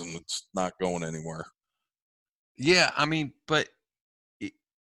lives and it's not going anywhere. Yeah. But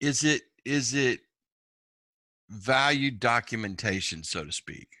is it valued documentation, so to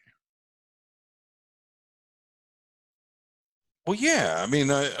speak? Well, yeah.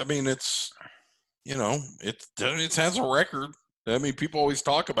 It's it has a record. People always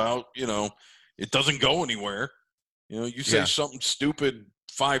talk about it doesn't go anywhere. You say something stupid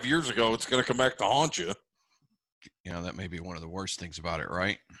 5 years ago, it's going to come back to haunt you. That may be one of the worst things about it,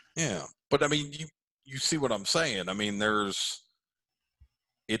 right? Yeah, but you see what I'm saying.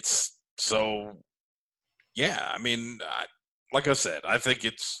 Like I said, I think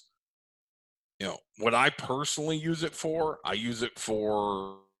it's. What I personally use it for, I use it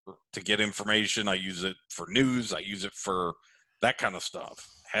to get information. I use it for news. I use it for that kind of stuff.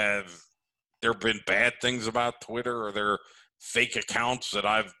 Have there been bad things about Twitter? Are there fake accounts that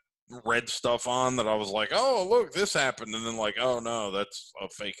I've read stuff on that I was like, oh, look, this happened. And then like, oh, no, that's a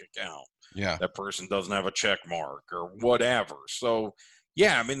fake account. Yeah. That person doesn't have a check mark or whatever. So,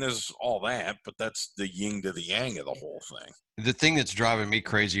 yeah, there's all that, but that's the yin to the yang of the whole thing. The thing that's driving me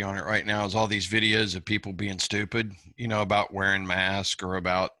crazy on it right now is all these videos of people being stupid, about wearing masks or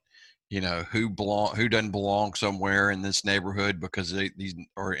about, who doesn't belong somewhere in this neighborhood because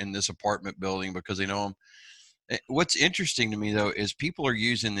or in this apartment building because they know them. What's interesting to me though is people are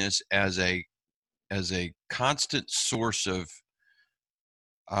using this as a constant source of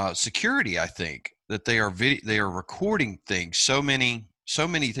security. I think that they are recording things. So many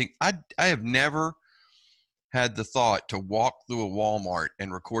things. I have never had the thought to walk through a Walmart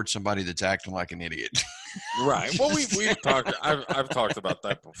and record somebody that's acting like an idiot. Right. Well, we've talked. I've talked about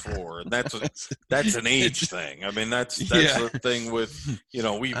that before, and that's an age thing. That's the thing with I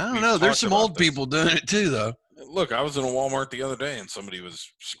don't know. There's some old people doing it too, though. Look, I was in a Walmart the other day, and somebody was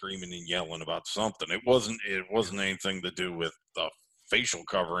screaming and yelling about something. It wasn't anything to do with the facial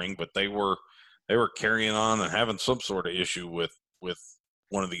covering, but they were carrying on and having some sort of issue with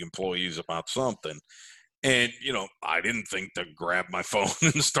one of the employees about something. And, I didn't think to grab my phone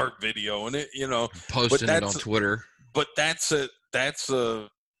and start videoing it, posting it on Twitter. But that's an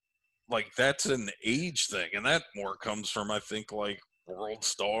age thing. And that more comes from, I think, like World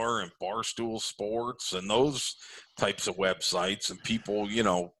Star and Barstool Sports and those types of websites and people,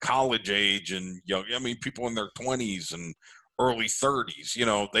 college age and young. People in their 20s and early 30s,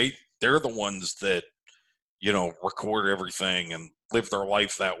 they're the ones that, record everything and live their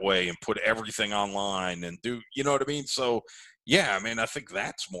life that way and put everything online and do, you know what I mean? So, yeah, I think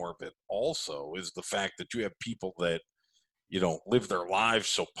that's more of it also is the fact that you have people that, live their lives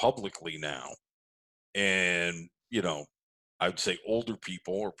so publicly now. And, I'd say older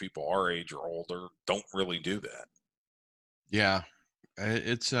people or people our age or older don't really do that. Yeah,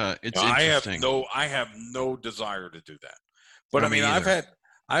 it's interesting. I have no desire to do that. But I mean,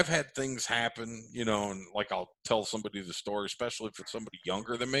 I've had things happen, and like I'll tell somebody the story, especially if it's somebody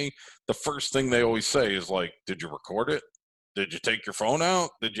younger than me. The first thing they always say is like, "Did you record it? Did you take your phone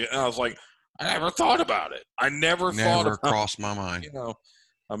out? Did you?" And I was like, I never thought about it. I never thought about crossed my mind.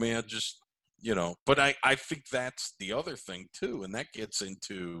 I mean, I just, but I think that's the other thing too, and that gets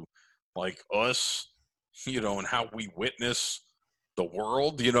into like us, and how we witness the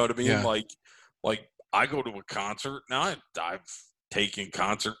world. You know what I mean? Yeah. Like I go to a concert now. I've taken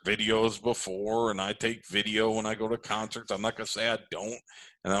concert videos before, and I take video when I go to concerts. I'm not gonna say I don't,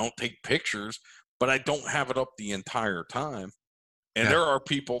 and I don't take pictures, but I don't have it up the entire time. And there are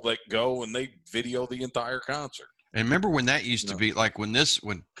people that go and they video the entire concert. And remember when that used to be like when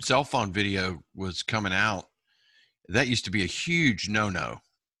cell phone video was coming out, that used to be a huge no-no,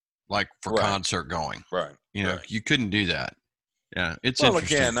 like for concert going. Right. You couldn't do that. Yeah, it's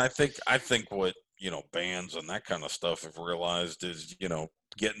interesting. Again, I think what bands and that kind of stuff have realized is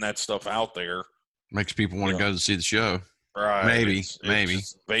getting that stuff out there makes people want to go to see the show. Right. Maybe.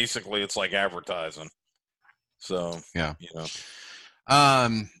 Basically, it's like advertising. So yeah.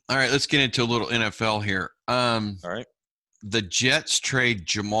 All right, let's get into a little NFL here. All right. The Jets trade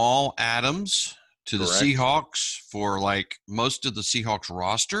Jamal Adams to the Seahawks for like most of the Seahawks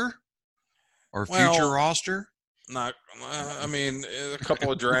roster or future roster. Not, I mean, a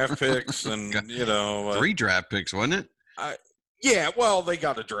couple of draft picks and 3 draft picks, wasn't it? Yeah, well, they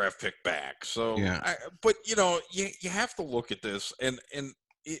got a draft pick back, so yeah. But you have to look at this, and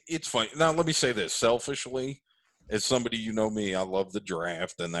it's funny. Now, let me say this selfishly. As somebody, me, I love the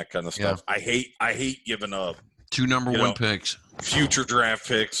draft and that kind of stuff. Yeah. I hate giving up 2 number 1 picks, future draft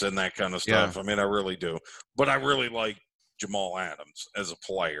picks, and that kind of stuff. Yeah. I mean, I really do. But I really like Jamal Adams as a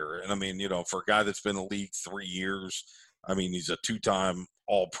player. And I mean, for a guy that's been in the league 3 years, I mean, he's a 2-time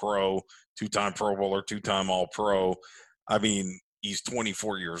All-Pro, 2-time Pro Bowler, 2-time All-Pro. I mean, he's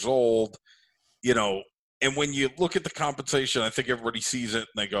 24 years old, and when you look at the compensation, I think everybody sees it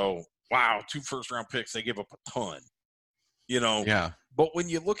and they go, wow, 2 first-round picks, they give up a ton, Yeah. But when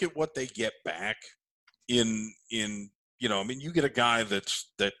you look at what they get back in I mean, you get a guy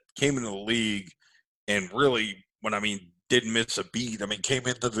that came into the league and really, didn't miss a beat. I mean, came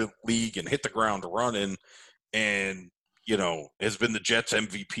into the league and hit the ground running and, has been the Jets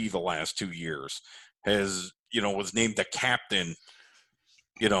MVP the last 2 years, was named the captain,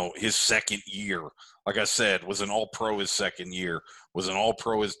 his second year. Like I said, was an All-Pro his second year, was an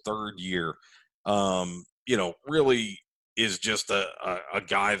All-Pro his third year. Really is just a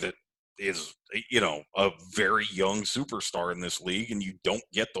guy that is, a very young superstar in this league, and you don't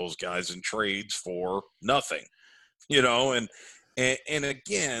get those guys in trades for nothing, and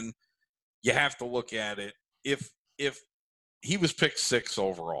again, you have to look at it. If he was picked 6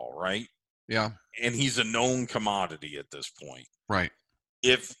 overall, right? Yeah. And he's a known commodity at this point. Right.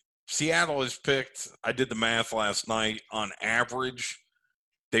 If Seattle is picked, I did the math last night, on average,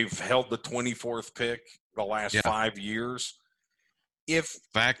 they've held the 24th pick the last 5 years. If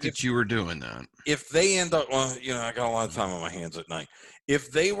you were doing that. If they end up, I got a lot of time on my hands at night.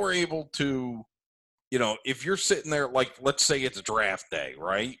 If they were able to, if you're sitting there, like, let's say it's draft day,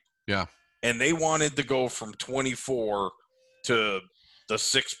 right? Yeah. And they wanted to go from 24 to the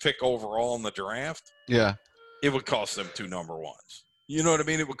 6th pick overall in the draft. Yeah. It would cost them 2 number 1s. You know what I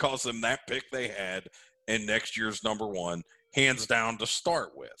mean? It would cost them that pick they had and next year's number 1, hands down, to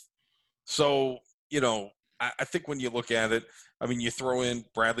start with. So, I think when you look at it, I mean, you throw in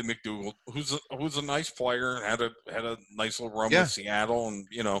Bradley McDougald, who's a nice player, had a nice little run with Seattle, and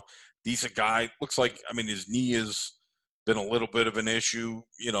decent guy. Looks like, I mean, his knee has been a little bit of an issue,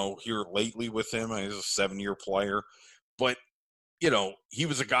 here lately with him. He's a 7-year player, but he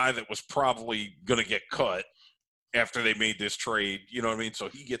was a guy that was probably going to get cut after they made this trade. You know what I mean? So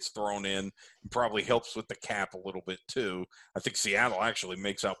he gets thrown in and probably helps with the cap a little bit too. I think Seattle actually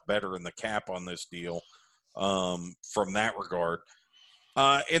makes out better in the cap on this deal from that regard.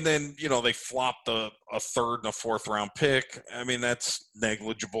 And then, they flopped a 3rd and a 4th round pick. I mean, that's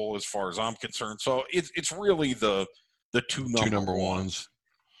negligible as far as I'm concerned. So it's really the 2 number 1s.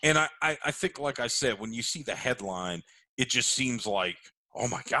 And I think, like I said, when you see the headline, it just seems like, oh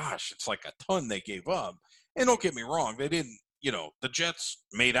my gosh, it's like a ton they gave up. And don't get me wrong, they didn't, the Jets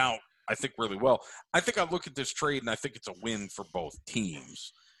made out, I think, really well. I think I look at this trade and I think it's a win for both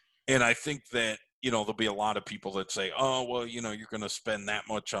teams. And I think that, there'll be a lot of people that say, oh, well, you're going to spend that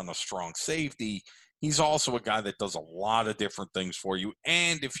much on a strong safety. He's also a guy that does a lot of different things for you.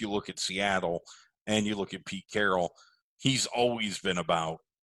 And if you look at Seattle and you look at Pete Carroll, he's always been about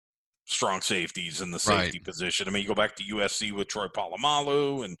strong safeties in the safety position. I mean, you go back to USC with Troy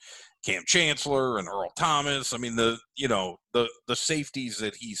Polamalu and Cam Chancellor and Earl Thomas. I mean, the safeties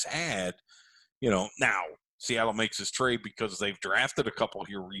that he's had, now Seattle makes his trade because they've drafted a couple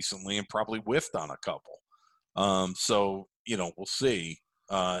here recently and probably whiffed on a couple. So, we'll see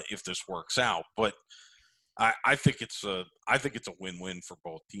if this works out. But I think it's a win-win for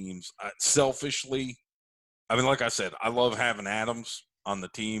both teams. Selfishly, I mean, like I said, I love having Adams on the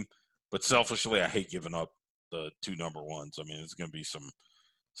team, but selfishly, I hate giving up the 2 number ones. I mean, it's going to be some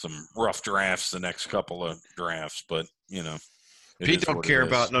rough drafts the next couple of drafts, but Pete don't care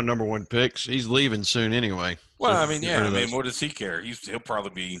about no number 1 picks. He's leaving soon anyway. Well, I mean, yeah. I mean, what does he care? He'll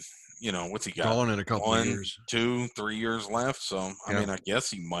probably be, what's he got? Gone in a couple of years. 2, 3 years left. So, I mean, I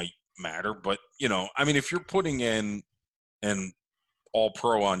guess he might matter. But, I mean, if you're putting in an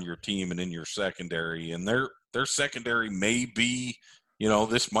all-pro on your team and in your secondary, and their secondary may be,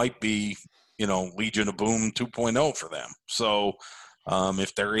 this might be, Legion of Boom 2.0 for them. So,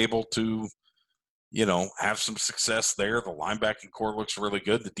 if they're able to, have some success there, the linebacking core looks really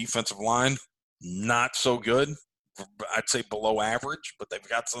good. The defensive line, not so good. I'd say below average, but they've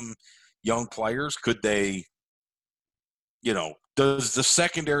got some young players. Could they, does the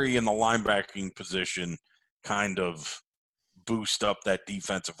secondary and the linebacking position kind of boost up that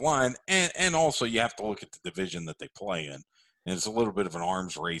defensive line? And also you have to look at the division that they play in. And it's a little bit of an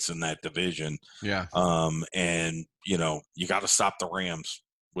arms race in that division. Yeah. And, you got to stop the Rams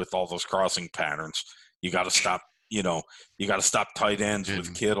with all those crossing patterns. You got to stop, tight ends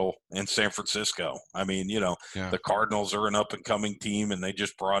with Kittle and San Francisco. I mean, the Cardinals are an up-and-coming team, and they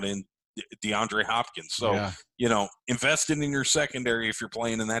just brought in DeAndre Hopkins. So, investing in your secondary if you're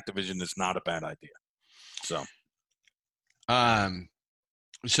playing in that division is not a bad idea. So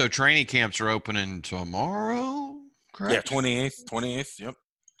training camps are opening tomorrow, correct? Yeah, 28th, yep.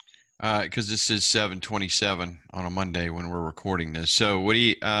 Because this is 7/27 on a Monday when we're recording this. So what do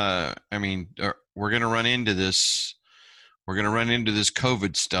you? We're going to run into this. We're going to run into this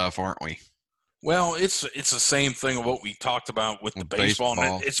COVID stuff, aren't we? Well, it's the same thing of what we talked about with the baseball.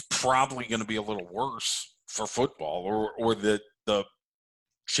 And it's probably going to be a little worse for football, or the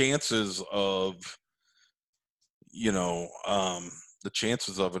chances of, the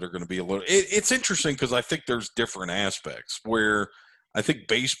chances of it are going to be a little. It's interesting because I think there's different aspects where. I think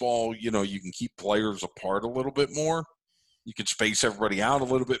baseball, you can keep players apart a little bit more. You can space everybody out a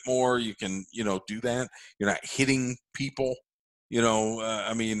little bit more. You can, do that. You're not hitting people, from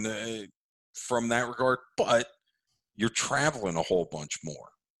that regard, but you're traveling a whole bunch more.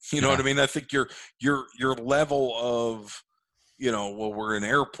 You know what I mean? I think your level of, we're in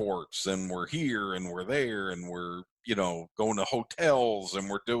airports and we're here and we're there and we're, going to hotels and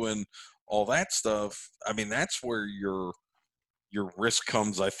we're doing all that stuff. I mean, that's where your risk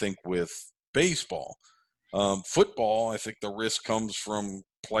comes, I think, with baseball. Football, I think the risk comes from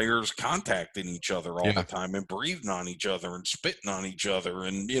players contacting each other all the time and breathing on each other and spitting on each other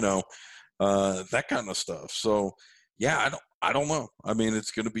and, that kind of stuff. So, I don't know. I mean,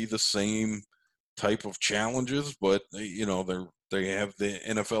 it's going to be the same type of challenges, but, they have the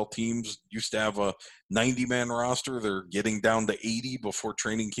NFL teams used to have a 90-man roster. They're getting down to 80 before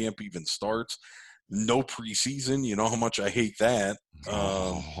training camp even starts. No preseason, you know how much I hate that.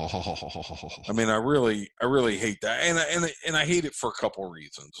 I mean, I really hate that, and I hate it for a couple of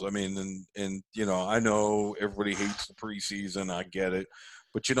reasons. I mean, and I know everybody hates the preseason. I get it,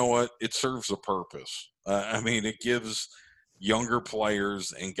 but you know what? It serves a purpose. I mean, it gives younger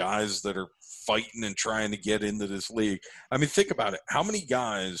players and guys that are fighting and trying to get into this league. I mean, think about it. How many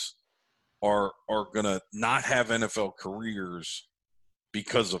guys are gonna not have NFL careers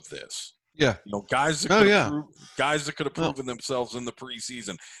because of this? Yeah, guys that could have proven themselves in the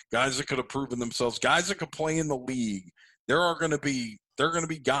preseason, guys that could have proven themselves, guys that could play in the league. There are going to be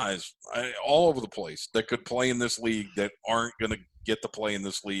guys all over the place that could play in this league that aren't going to get to play in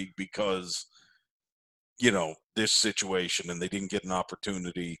this league because this situation, and they didn't get an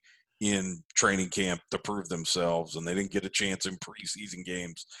opportunity in training camp to prove themselves, and they didn't get a chance in preseason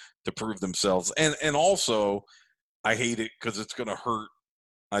games to prove themselves. And also, I hate it because it's going to hurt.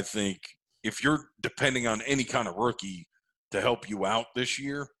 I think if you're depending on any kind of rookie to help you out this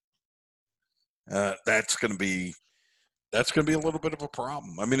year, that's going to be a little bit of a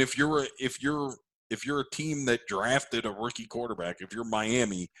problem. I mean, if you're a team that drafted a rookie quarterback, if you're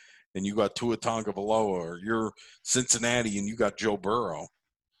Miami and you got Tua Tagovailoa, or you're Cincinnati and you got Joe Burrow,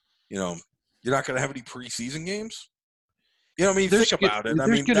 you're not going to have any preseason games. Think about it.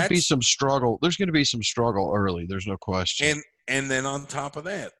 There's going to be some struggle. There's going to be some struggle early. There's no question. And then on top of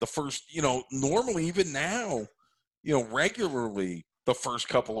that, the first, normally even now, regularly the first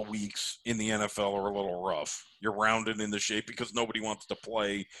couple of weeks in the NFL are a little rough. You're rounded into shape because nobody wants to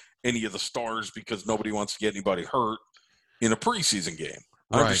play any of the stars because nobody wants to get anybody hurt in a preseason game.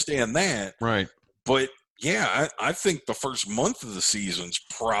 Right. I understand that. Right. But, yeah, I think the first month of the season's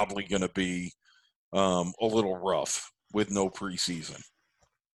probably going to be a little rough with no preseason.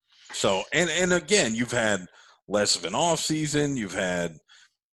 So, and again, you've had less of an off season. You've had,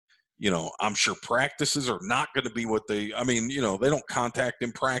 I'm sure practices are not going to be what they don't contact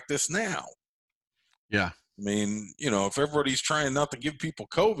in practice now. Yeah. I mean, if everybody's trying not to give people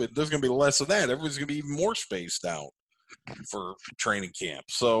COVID, there's going to be less of that. Everybody's going to be even more spaced out for training camp.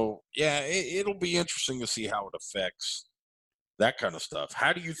 So, yeah, it'll be interesting to see how it affects that kind of stuff.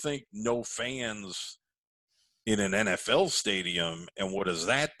 How do you think no fans in an NFL stadium, and what does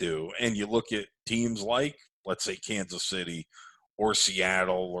that do? And you look at teams like, let's say, Kansas City or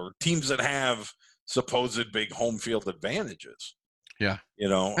Seattle, or teams that have supposed big home field advantages. Yeah.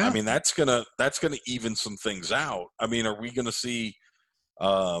 I mean, that's gonna even some things out. I mean, are we gonna see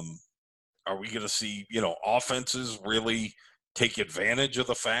offenses really take advantage of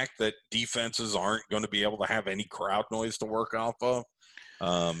the fact that defenses aren't going to be able to have any crowd noise to work off of?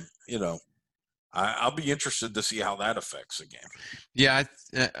 I'll be interested to see how that affects the game. Yeah,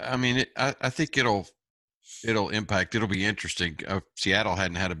 I think it'll impact. It'll be interesting. Seattle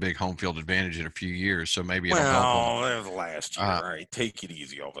hadn't had a big home field advantage in a few years, so maybe it'll help them. That was last year. All right, take it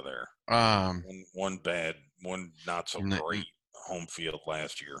easy over there. One not so great home field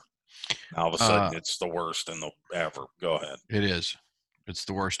last year. All of a sudden, it's the worst ever. Go ahead. It is. It's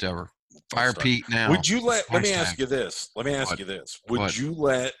the worst ever. Fire Pete now. Would you let me ask you this. Would you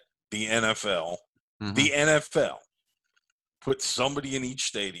let the NFL, put somebody in each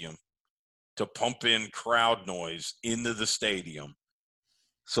stadium to pump in crowd noise into the stadium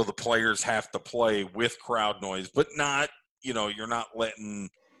so the players have to play with crowd noise, but not, you're not letting,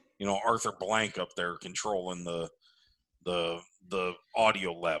 Arthur Blank up there controlling the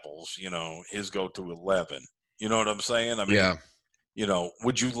audio levels, his go to 11. You know what I'm saying? I mean, yeah.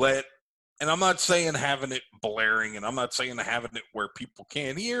 Would you let, and I'm not saying having it blaring, and I'm not saying having it where people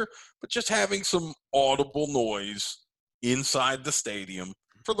can't hear, but just having some audible noise inside the stadium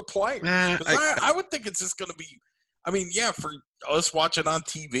for the players. I would think it's just going to be, for us watching on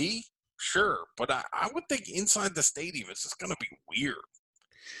TV, sure, but I would think inside the stadium it's just going to be weird.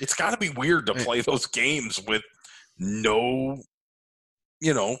 It's got to be weird to play those games with no,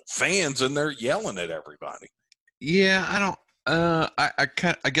 fans in there yelling at everybody. Yeah, I don't.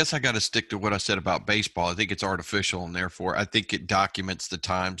 I guess I got to stick to what I said about baseball. I think it's artificial, and therefore I think it documents the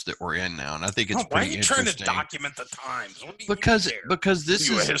times that we're in now. And I think it's pretty interesting. Why are you trying to document the times? What do you because this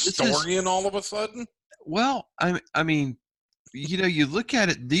is a historian all of a sudden. Well, I mean, you look at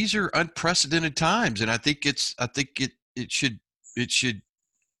it; these are unprecedented times, and I think it should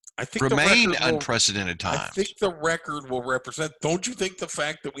remain unprecedented times. I think the record will represent. Don't you think the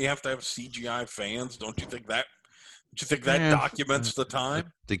fact that we have to have CGI fans? Don't you think that? Do you think that documents the time?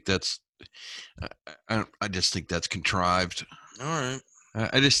 I think that's. I just think that's contrived. All right.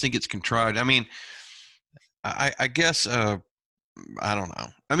 I just think it's contrived. I mean, I guess. I don't know.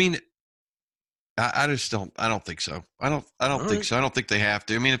 I mean, I just don't. I don't think so. I don't think so. I don't think they have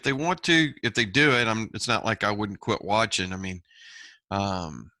to. I mean, if they want to, if they do it, it's not like I wouldn't quit watching. I mean, I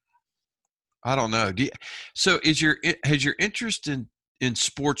don't know. So has your interest in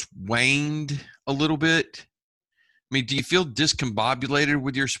sports waned a little bit? I mean, do you feel discombobulated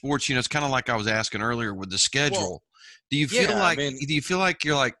with your sports? It's kind of like I was asking earlier with the schedule. Well, do you feel like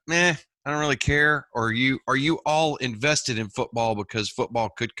you're like, I don't really care? Or are you all invested in football because football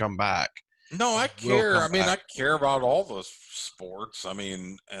could come back? No, I care. I care about all the sports.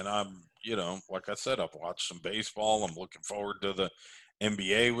 And I'm, like I said, I've watched some baseball. I'm looking forward to the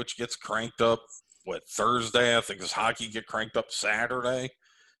NBA, which gets cranked up, Thursday? I think this hockey get cranked up Saturday.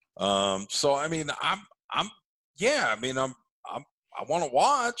 So, I want to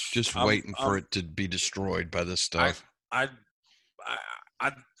watch. Just waiting for it to be destroyed by this stuff. I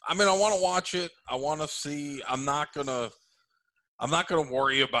want to watch it. I want to see. I'm not gonna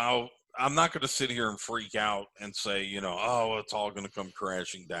worry about. I'm not gonna sit here and freak out and say, it's all gonna come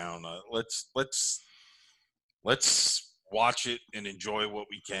crashing down. Let's watch it and enjoy what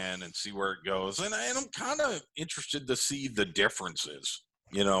we can and see where it goes. And I'm kind of interested to see the differences,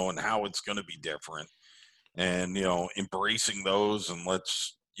 and how it's going to be different. And embracing those, and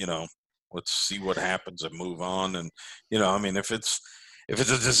let's see what happens and move on. And if it's a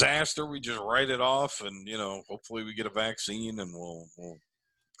disaster, we just write it off, and hopefully we get a vaccine and we'll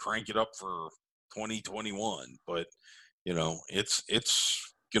crank it up for 2021. But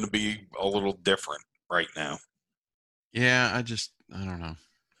it's going to be a little different right now. Yeah, I don't know.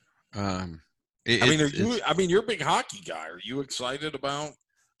 You're a big hockey guy. Are you excited about?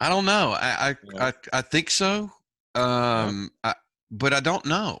 I don't know. I think so. But I don't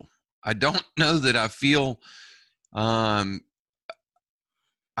know. I don't know that I feel.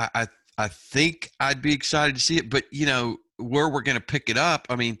 I think I'd be excited to see it, but where we're going to pick it up.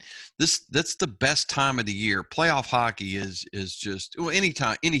 I mean, that's the best time of the year. Playoff hockey is just any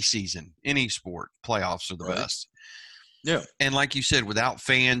time, any season, any sport. Playoffs are the best. Yeah, and like you said, without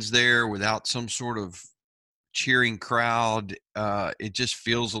fans there, without some sort of cheering crowd, it just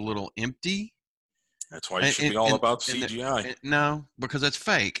feels a little empty. That's why it should be all about CGI. No, because that's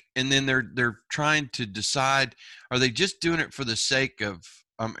fake. And then they're trying to decide: are they just doing it for the sake of?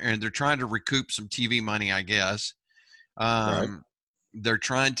 And they're trying to recoup some TV money, I guess. Right. They're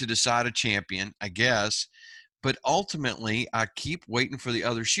trying to decide a champion, I guess. But ultimately, I keep waiting for the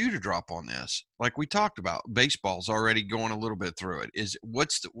other shoe to drop on this. Like we talked about, baseball's already going a little bit through it.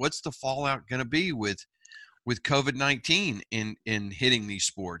 What's the fallout going to be with COVID-19 in hitting these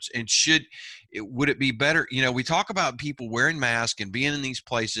sports? And would it be better? We talk about people wearing masks and being in these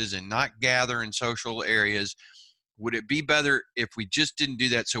places and not gather in social areas. Would it be better if we just didn't do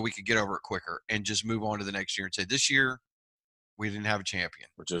that so we could get over it quicker and just move on to the next year and say, this year we didn't have a champion?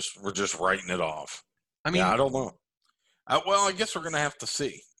 We're just writing it off. I mean, I don't know. Well, I guess we're going to have to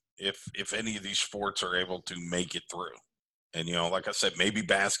see if any of these sports are able to make it through. And, like I said, maybe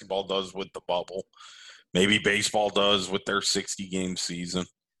basketball does with the bubble. Maybe baseball does with their 60-game season.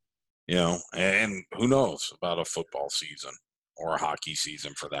 And who knows about a football season or a hockey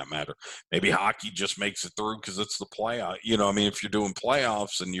season for that matter. Maybe hockey just makes it through because it's the playoff. If you're doing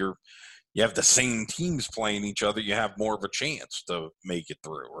playoffs and you have the same teams playing each other, you have more of a chance to make it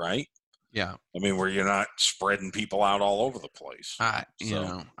through, right? Yeah. Where you're not spreading people out all over the place. I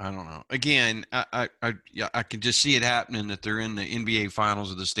don't know. Again, I can just see it happening that they're in the NBA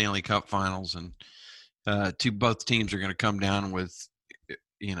finals or the Stanley Cup finals, and both teams are going to come down with,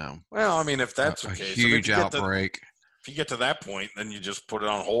 Well, if that's the case, huge outbreak. If you get to that point, then you just put it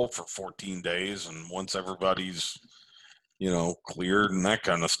on hold for 14 days, and once everybody's, cleared and that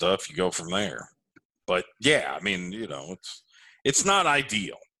kind of stuff, you go from there. But yeah, it's not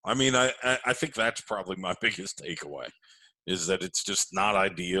ideal. I think that's probably my biggest takeaway, is that it's just not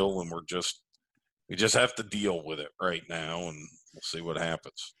ideal, and we just have to deal with it right now, and we'll see what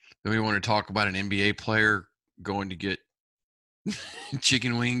happens. Then we want to talk about an NBA player going to get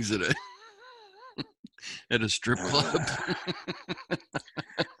chicken wings at a strip club.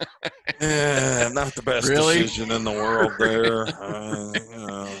 Yeah, not the best decision in the world there.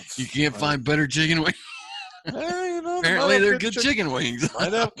 You can't find better chicken wings. Apparently they're good chicken wings.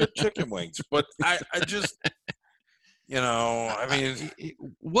 Might have good chicken wings, but I just,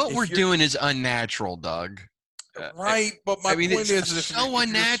 what we're doing is unnatural, Doug. Right, but my point is, so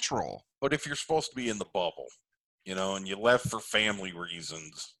unnatural. But if you're supposed to be in the bubble, and you left for family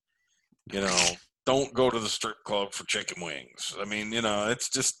reasons, don't go to the strip club for chicken wings. It's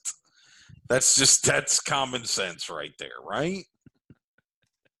just that's common sense right there, right?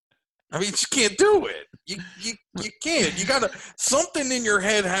 You can't do it. You can't. You gotta, something in your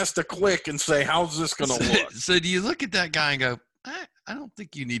head has to click and say, how's this gonna look? So do you look at that guy and go, I don't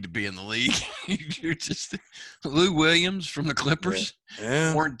think you need to be in the league. You're just Lou Williams from the Clippers,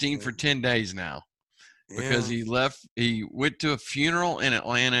 quarantined for 10 days now because he left. He went to a funeral in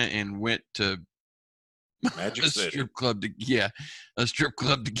Atlanta and went to Magic City strip club a strip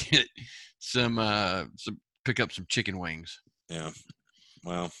club to get pick up some chicken wings. Yeah.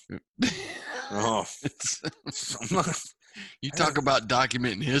 Well, you talk about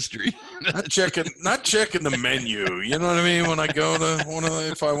documenting history. not checking the menu. You know what I mean? When I go to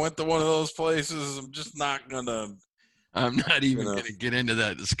if I went to one of those places, I'm just not gonna. I'm not even going to get into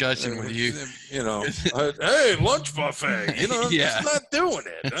that discussion with you. Hey, lunch buffet. Just not doing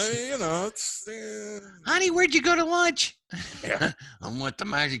it. It's. Honey, where'd you go to lunch? Yeah, I went to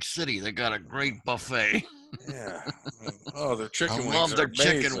Magic City. They got a great buffet. Yeah. Oh, their chicken wings. I love their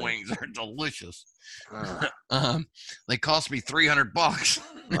amazing. Chicken wings. They're delicious. They cost me $300.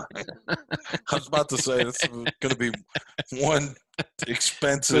 I was about to say it's going to be one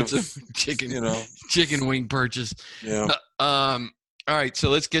expensive chicken wing purchase. Yeah. All right, so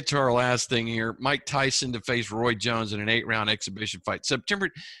let's get to our last thing here. Mike Tyson to face Roy Jones in an 8-round exhibition fight. September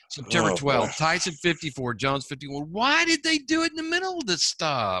 12th. Boy. Tyson 54, Jones 51. Why did they do it in the middle of this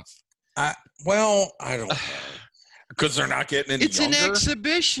stuff? I don't know. Because they're not getting any younger. It's an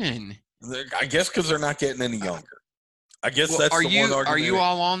exhibition. I guess because they're not getting any younger. I guess that's the one argument. Are you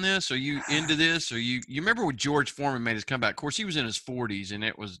all on this? Are you into this? Or you remember when George Foreman made his comeback? Of course, he was in his 40s, and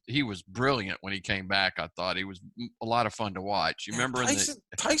he was brilliant when he came back. I thought he was a lot of fun to watch. You remember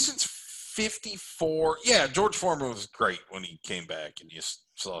Tyson's 54. Yeah, George Foreman was great when he came back, and you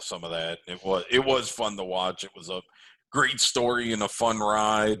saw some of that. It was fun to watch. It was a great story and a fun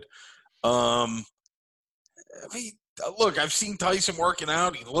ride. I mean, look, I've seen Tyson working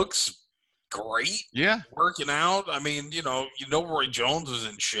out. He looks great. Yeah. Working out. I mean, Roy Jones is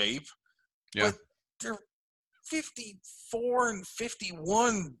in shape. Yeah. But they're 54 and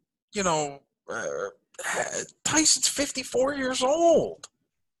 51, Tyson's 54 years old.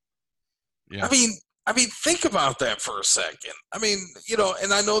 Yeah. I mean, think about that for a second. I mean,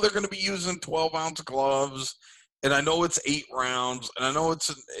 and I know they're going to be using 12-ounce gloves, and I know it's 8 rounds, and I know it's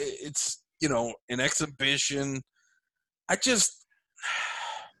an exhibition.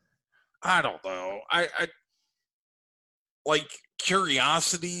 I don't know. I like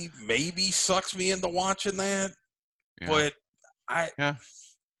curiosity maybe sucks me into watching that, but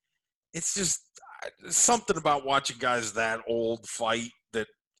it's just something about watching guys that old fight that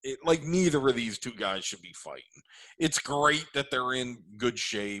like neither of these two guys should be fighting. It's great that they're in good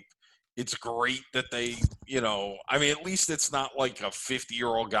shape. It's great that they, at least it's not like a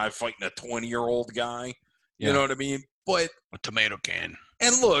 50-year-old guy fighting a 20-year-old guy. You know what I mean? But a tomato can.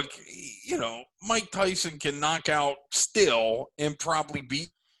 And look, Mike Tyson can knock out Still and probably beat,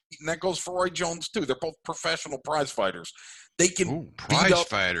 and that goes for Roy Jones too. They're both professional prize fighters. They can beat up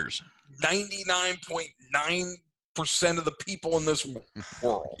fighters 99.9% of the people in this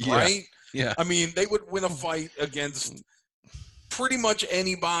world, right? Yeah. I mean, they would win a fight against pretty much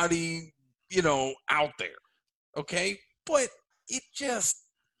anybody, out there. Okay? But it just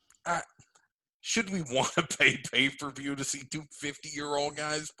should we want to pay pay-per-view to see two 50-year-old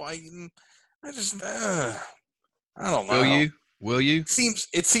guys fighting? I just, I don't know. Will you? It seems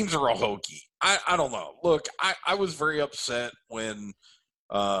real hokey. I don't know. Look, I was very upset when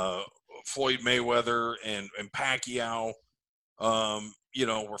Floyd Mayweather and Pacquiao,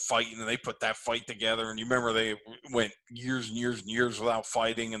 were fighting, and they put that fight together. And you remember they went years and years and years without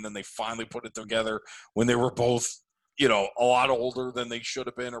fighting, and then they finally put it together when they were both a lot older than they should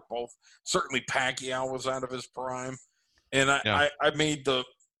have been, or both. Certainly Pacquiao was out of his prime. And I made the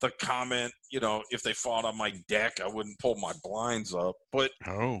comment, if they fought on my deck, I wouldn't pull my blinds up. But,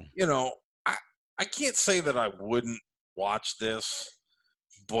 I can't say that I wouldn't watch this,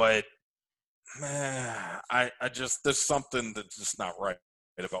 but I just, there's something that's just not right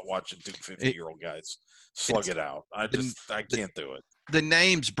about watching two 50-year-old guys slug it out. I can't do it. The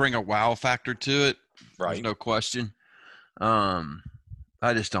names bring a wow factor to it. Right. There's no question. I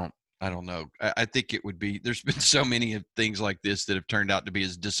don't know. I think it would be, there's been so many of things like this that have turned out to be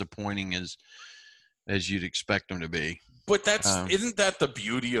as disappointing as you'd expect them to be. But isn't that the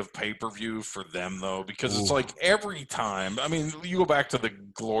beauty of pay-per-view for them, though? Because it's like every time, you go back to the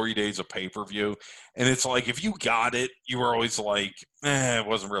glory days of pay-per-view, and it's like if you got it, you were always like, it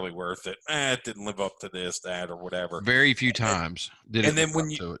wasn't really worth it. It didn't live up to this, that, or whatever. Very few times. And then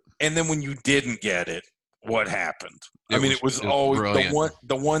when you didn't get it, what happened? It was always brilliant.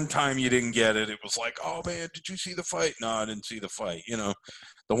 the one time you didn't get it. It was like, oh man, did you see the fight? No, I didn't see the fight.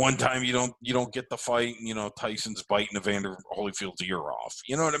 The one time you don't get the fight, and Tyson's biting Evander Holyfield's ear off.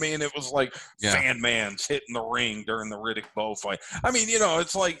 You know what I mean? It was like Fan Man's hitting the ring during the Riddick Bowe fight.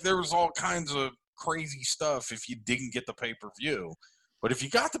 It's like there was all kinds of crazy stuff if you didn't get the pay-per-view. But if you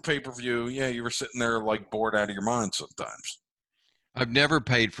got the pay-per-view, you were sitting there like bored out of your mind sometimes. I've never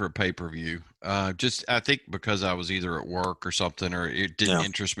paid for a pay-per-view. I think because I was either at work or something, or it didn't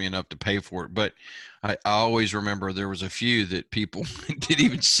interest me enough to pay for it. But I always remember there was a few that people didn't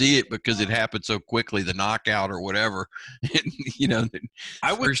even see it because it happened so quickly, the knockout or whatever. And,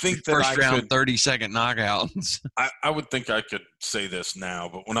 I would think that first round 30-second knockouts. I would think I could say this now,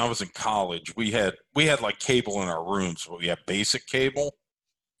 but when I was in college, we had like cable in our rooms, but we had basic cable.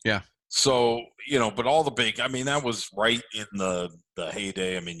 Yeah. So, but all the big, that was right in the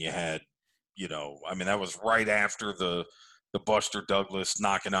heyday. You had, that was right after the Buster Douglas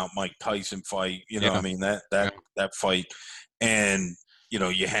knocking out Mike Tyson fight, that fight. And,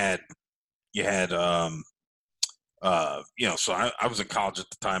 you had, so I was in college at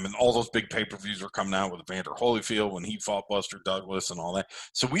the time, and all those big pay-per-views were coming out with Evander Holyfield when he fought Buster Douglas and all that.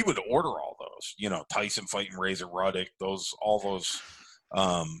 So we would order all those, Tyson fighting Razor Ruddock, all those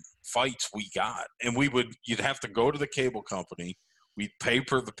fights we got, and you'd have to go to the cable company, we'd pay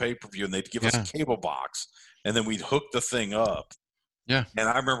for the pay-per-view, and they'd give us a cable box, and then we'd hook the thing up. And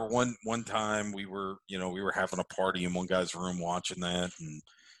I remember one time we were having a party in one guy's room watching that,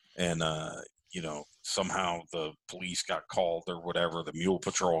 and somehow the police got called or whatever. The Mule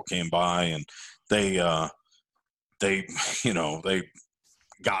Patrol came by and they they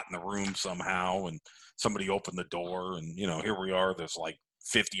got in the room somehow, and somebody opened the door, and here we are. There's like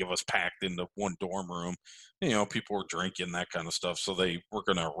 50 of us packed into one dorm room. People were drinking, that kind of stuff. So they were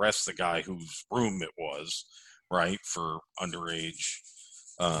going to arrest the guy whose room it was, right, for underage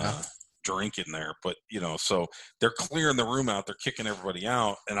drinking there. But so they're clearing the room out. They're kicking everybody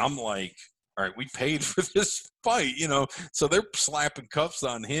out, and I'm like, all right, we paid for this fight, So they're slapping cuffs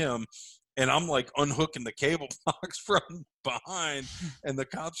on him. And I'm like unhooking the cable box from behind, and the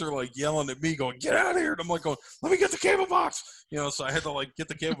cops are like yelling at me, going, "Get out of here!" And I'm like going, "Let me get the cable box," So I had to like get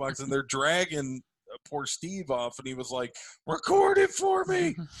the cable box, and they're dragging poor Steve off, and he was like, "Record it for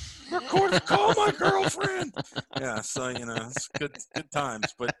me, call my girlfriend." Yeah, so it's good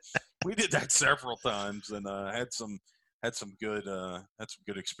times, but we did that several times, and had some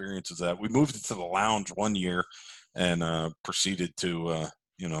good experiences. That we moved into the lounge one year, and proceeded to.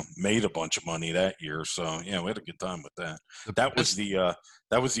 Made a bunch of money that year. So yeah, we had a good time with that. That was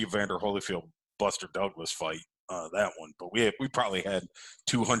the Evander Holyfield Buster Douglas fight. That one, but we probably had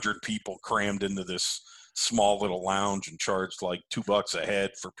 200 people crammed into this small little lounge and charged like $2 a head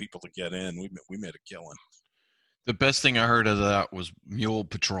for people to get in. We made a killing. The best thing I heard of that was Mule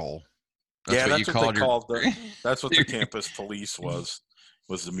Patrol. That's what they called that's what the campus police was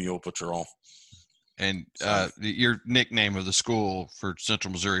the Mule Patrol. And your nickname of the school for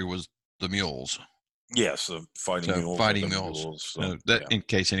Central Missouri was the Mules. Yes, Fighting Mules. Fighting Mules. So in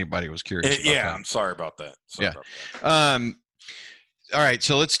case anybody was curious. I'm sorry about that. All right,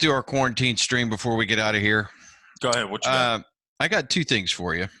 so let's do our quarantine stream before we get out of here. Go ahead. What you got? I got 2 things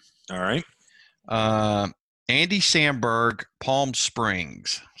for you. All right. Andy Samberg, Palm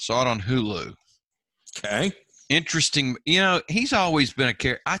Springs. Saw it on Hulu. Okay. Interesting. He's always been a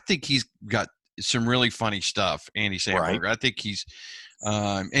character. I think he's got some really funny stuff, Andy Samberg. Right. I think he's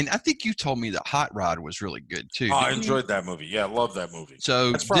and I think you told me that Hot Rod was really good too. Oh, I enjoyed that movie. Yeah, I love that movie.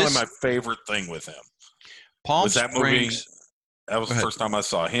 So that's probably my favorite thing with him. Palm Springs. That movie, that was the first time I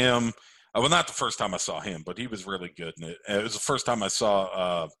saw him. Well, not the first time I saw him, but he was really good in it. It was the first time I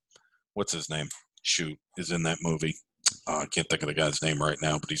saw what's his name? Shoot, is in that movie. I can't think of the guy's name right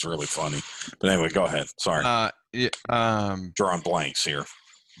now, but he's really funny. But anyway, go ahead. Sorry. Drawing blanks here.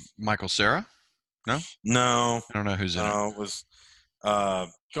 Michael Cera? No, I don't know who's in it. No, it was.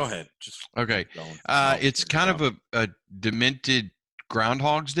 Go ahead. Just okay. It's kind of a demented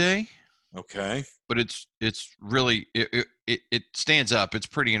Groundhog's Day. Okay, but it's really it stands up. It's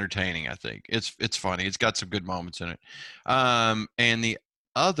pretty entertaining. I think it's funny. It's got some good moments in it. And the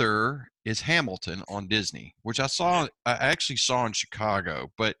other is Hamilton on Disney, which I actually saw in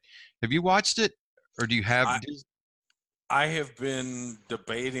Chicago. But have you watched it, or do you have? I have been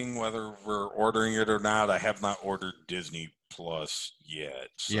debating whether we're ordering it or not. I have not ordered Disney Plus yet.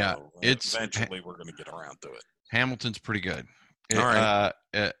 So yeah, eventually we're going to get around to it. Hamilton's pretty good. All right.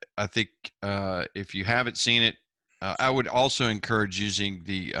 I think if you haven't seen it, I would also encourage using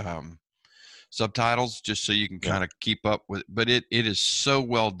the subtitles just so you can kind of keep up with. But it is so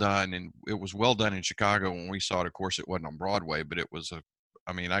well done, and it was well done in Chicago when we saw it. Of course, it wasn't on Broadway, but it was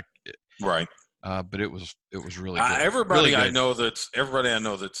right. But it was really good. Everybody really good. I know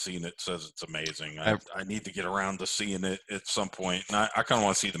that's seen it says it's amazing. I need to get around to seeing it at some point. And I kind of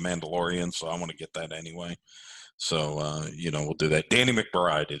want to see The Mandalorian, so I want to get that anyway. So we'll do that. Danny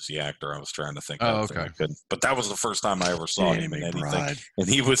McBride is the actor I was trying to think of. Okay. But that was the first time I ever saw him in anything, and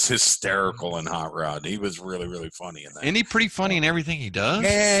he was hysterical in Hot Rod. He was really, really funny in that. Isn't he pretty funny in everything he does?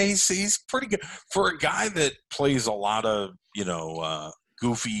 Yeah, he's pretty good for a guy that plays a lot of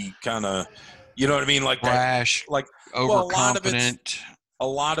goofy kind of. You know what I mean? Like brash, like overconfident. A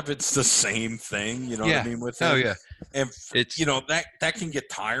lot of it's the same thing. You know what I mean? With him. Oh yeah, and it's that can get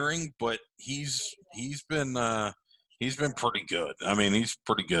tiring, but he's been pretty good. I mean, he's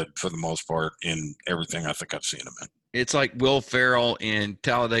pretty good for the most part in everything I think I've seen him in. It's like Will Ferrell in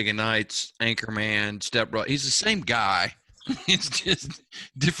Talladega Nights, Anchorman, Step Brothers. He's the same guy. It's just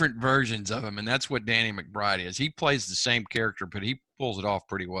different versions of him, and that's what Danny McBride is. He plays the same character, but he pulls it off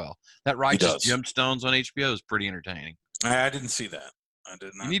pretty well. That Righteous Gemstones on HBO is pretty entertaining. I didn't see that. I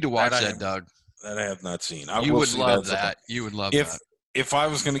did not. You need to watch that, Doug. That I have not seen. You would love that. You would love that. If I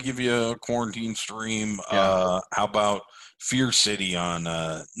was going to give you a quarantine stream, how about Fear City on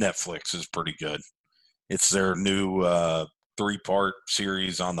Netflix is pretty good. It's their new 3-part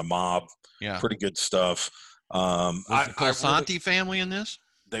series on the mob. Yeah. Pretty good stuff. Was the Colsanti family in this?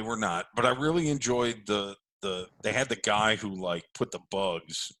 They were not, but I really enjoyed they had the guy who like put the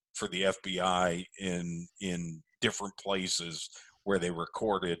bugs for the FBI in different places where they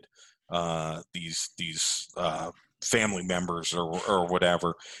recorded these family members or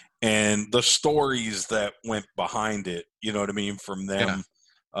whatever, and the stories that went behind it, you know what I mean, from them,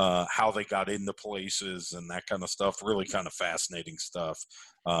 how they got into places and that kind of stuff. Really kind of fascinating stuff,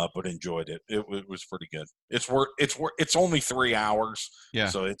 but enjoyed it. It was pretty good. It's only 3 hours,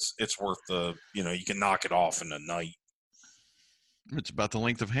 so it's worth the, you can knock it off in a night. It's about the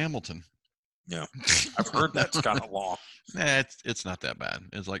length of Hamilton. Yeah, I've heard that's kind of long. Nah, it's not that bad.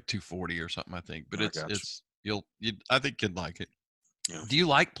 It's like 240 or something, I think. But I think you'd like it. Yeah. Do you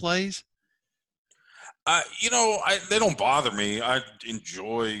like plays? They don't bother me. I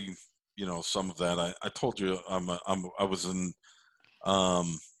enjoy, some of that. I told you I was a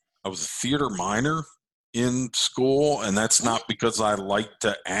theater minor in school, and that's not because I like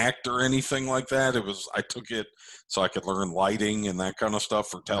to act or anything like that. I took it so I could learn lighting and that kind of stuff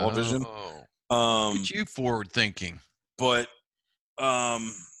for television. Look at you forward thinking. But, it's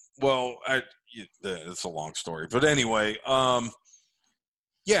a long story. But anyway, I've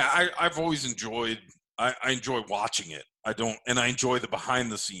always enjoyed. I enjoy watching it. I enjoy the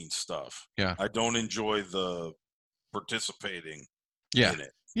behind the scenes stuff. Yeah. I don't enjoy the participating in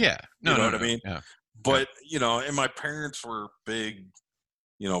it. Yeah. No, what I mean? Yeah. But, and my parents were big,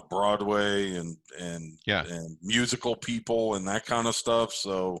 Broadway and musical people and that kind of stuff.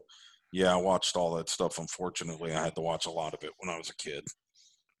 So, I watched all that stuff. Unfortunately, I had to watch a lot of it when I was a kid.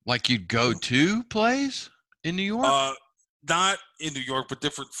 Like you'd go to plays in New York? Not in New York, but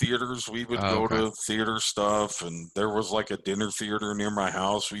different theaters. We would go to theater stuff, and there was like a dinner theater near my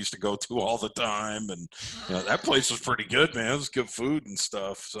house we used to go to all the time, and that place was pretty good, man. It was good food and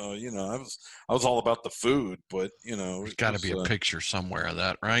stuff. So I was all about the food, but there's got to be a picture somewhere of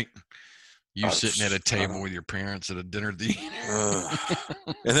that, right? You sitting at a table with your parents at a dinner theater,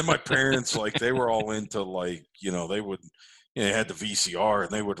 and then my parents, like, they were all into, like, they would. They had the VCR,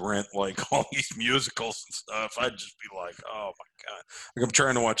 and they would rent like all these musicals and stuff. I'd just be like, "Oh my god!" Like, I'm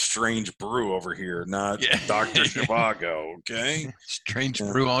trying to watch Strange Brew over here, not Dr. Zhivago. Okay, Strange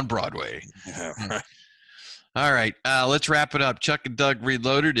Brew on Broadway. Yeah, right. All right, let's wrap it up. Chuck and Doug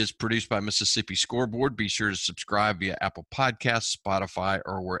Reloaded is produced by Mississippi Scoreboard. Be sure to subscribe via Apple Podcasts, Spotify,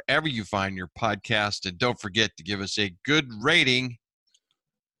 or wherever you find your podcast, and don't forget to give us a good rating.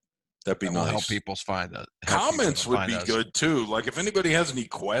 That'd be nice. Help people find us. Comments would be good too. Like, if anybody has any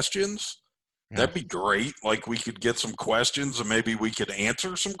questions, that'd be great. Like, we could get some questions, and maybe we could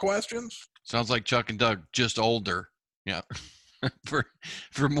answer some questions. Sounds like Chuck and Doug, just older. Yeah. For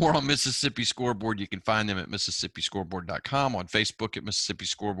more on Mississippi Scoreboard, you can find them at MississippiScoreboard.com, on Facebook at Mississippi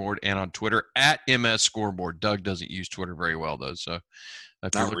Scoreboard, and on Twitter at MS Scoreboard. Doug doesn't use Twitter very well, though, so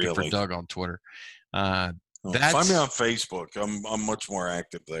if you're looking for Doug on Twitter, find me on Facebook. I'm much more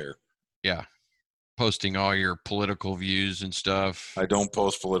active there. Yeah. Posting all your political views and stuff. I don't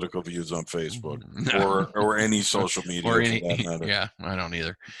post political views on Facebook or any social media. Or any, yeah, I don't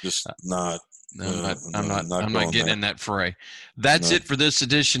either. Just not. I'm not getting in that fray. That's it for this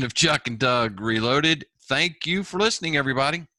edition of Chuck and Doug Reloaded. Thank you for listening, everybody.